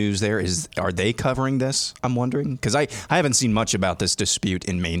local news there, are they covering this? I'm wondering, because I haven't seen much about this dispute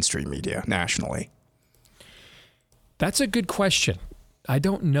in mainstream media nationally. That's a good question. I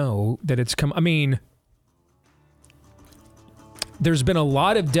don't know that it's come. I mean, there's been a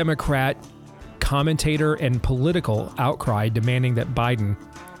lot of Democrat commentator and political outcry demanding that Biden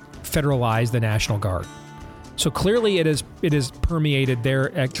federalize the National Guard. So clearly it is permeated their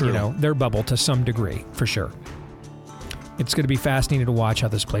their bubble to some degree, for sure. It's going to be fascinating to watch how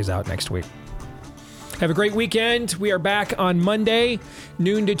this plays out next week. Have a great weekend. We are back on Monday,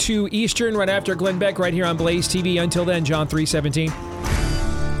 noon to 2 Eastern, right after Glenn Beck, right here on Blaze TV. Until then, John 3:17.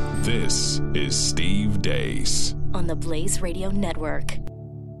 This is Steve Deace on the Blaze Radio Network.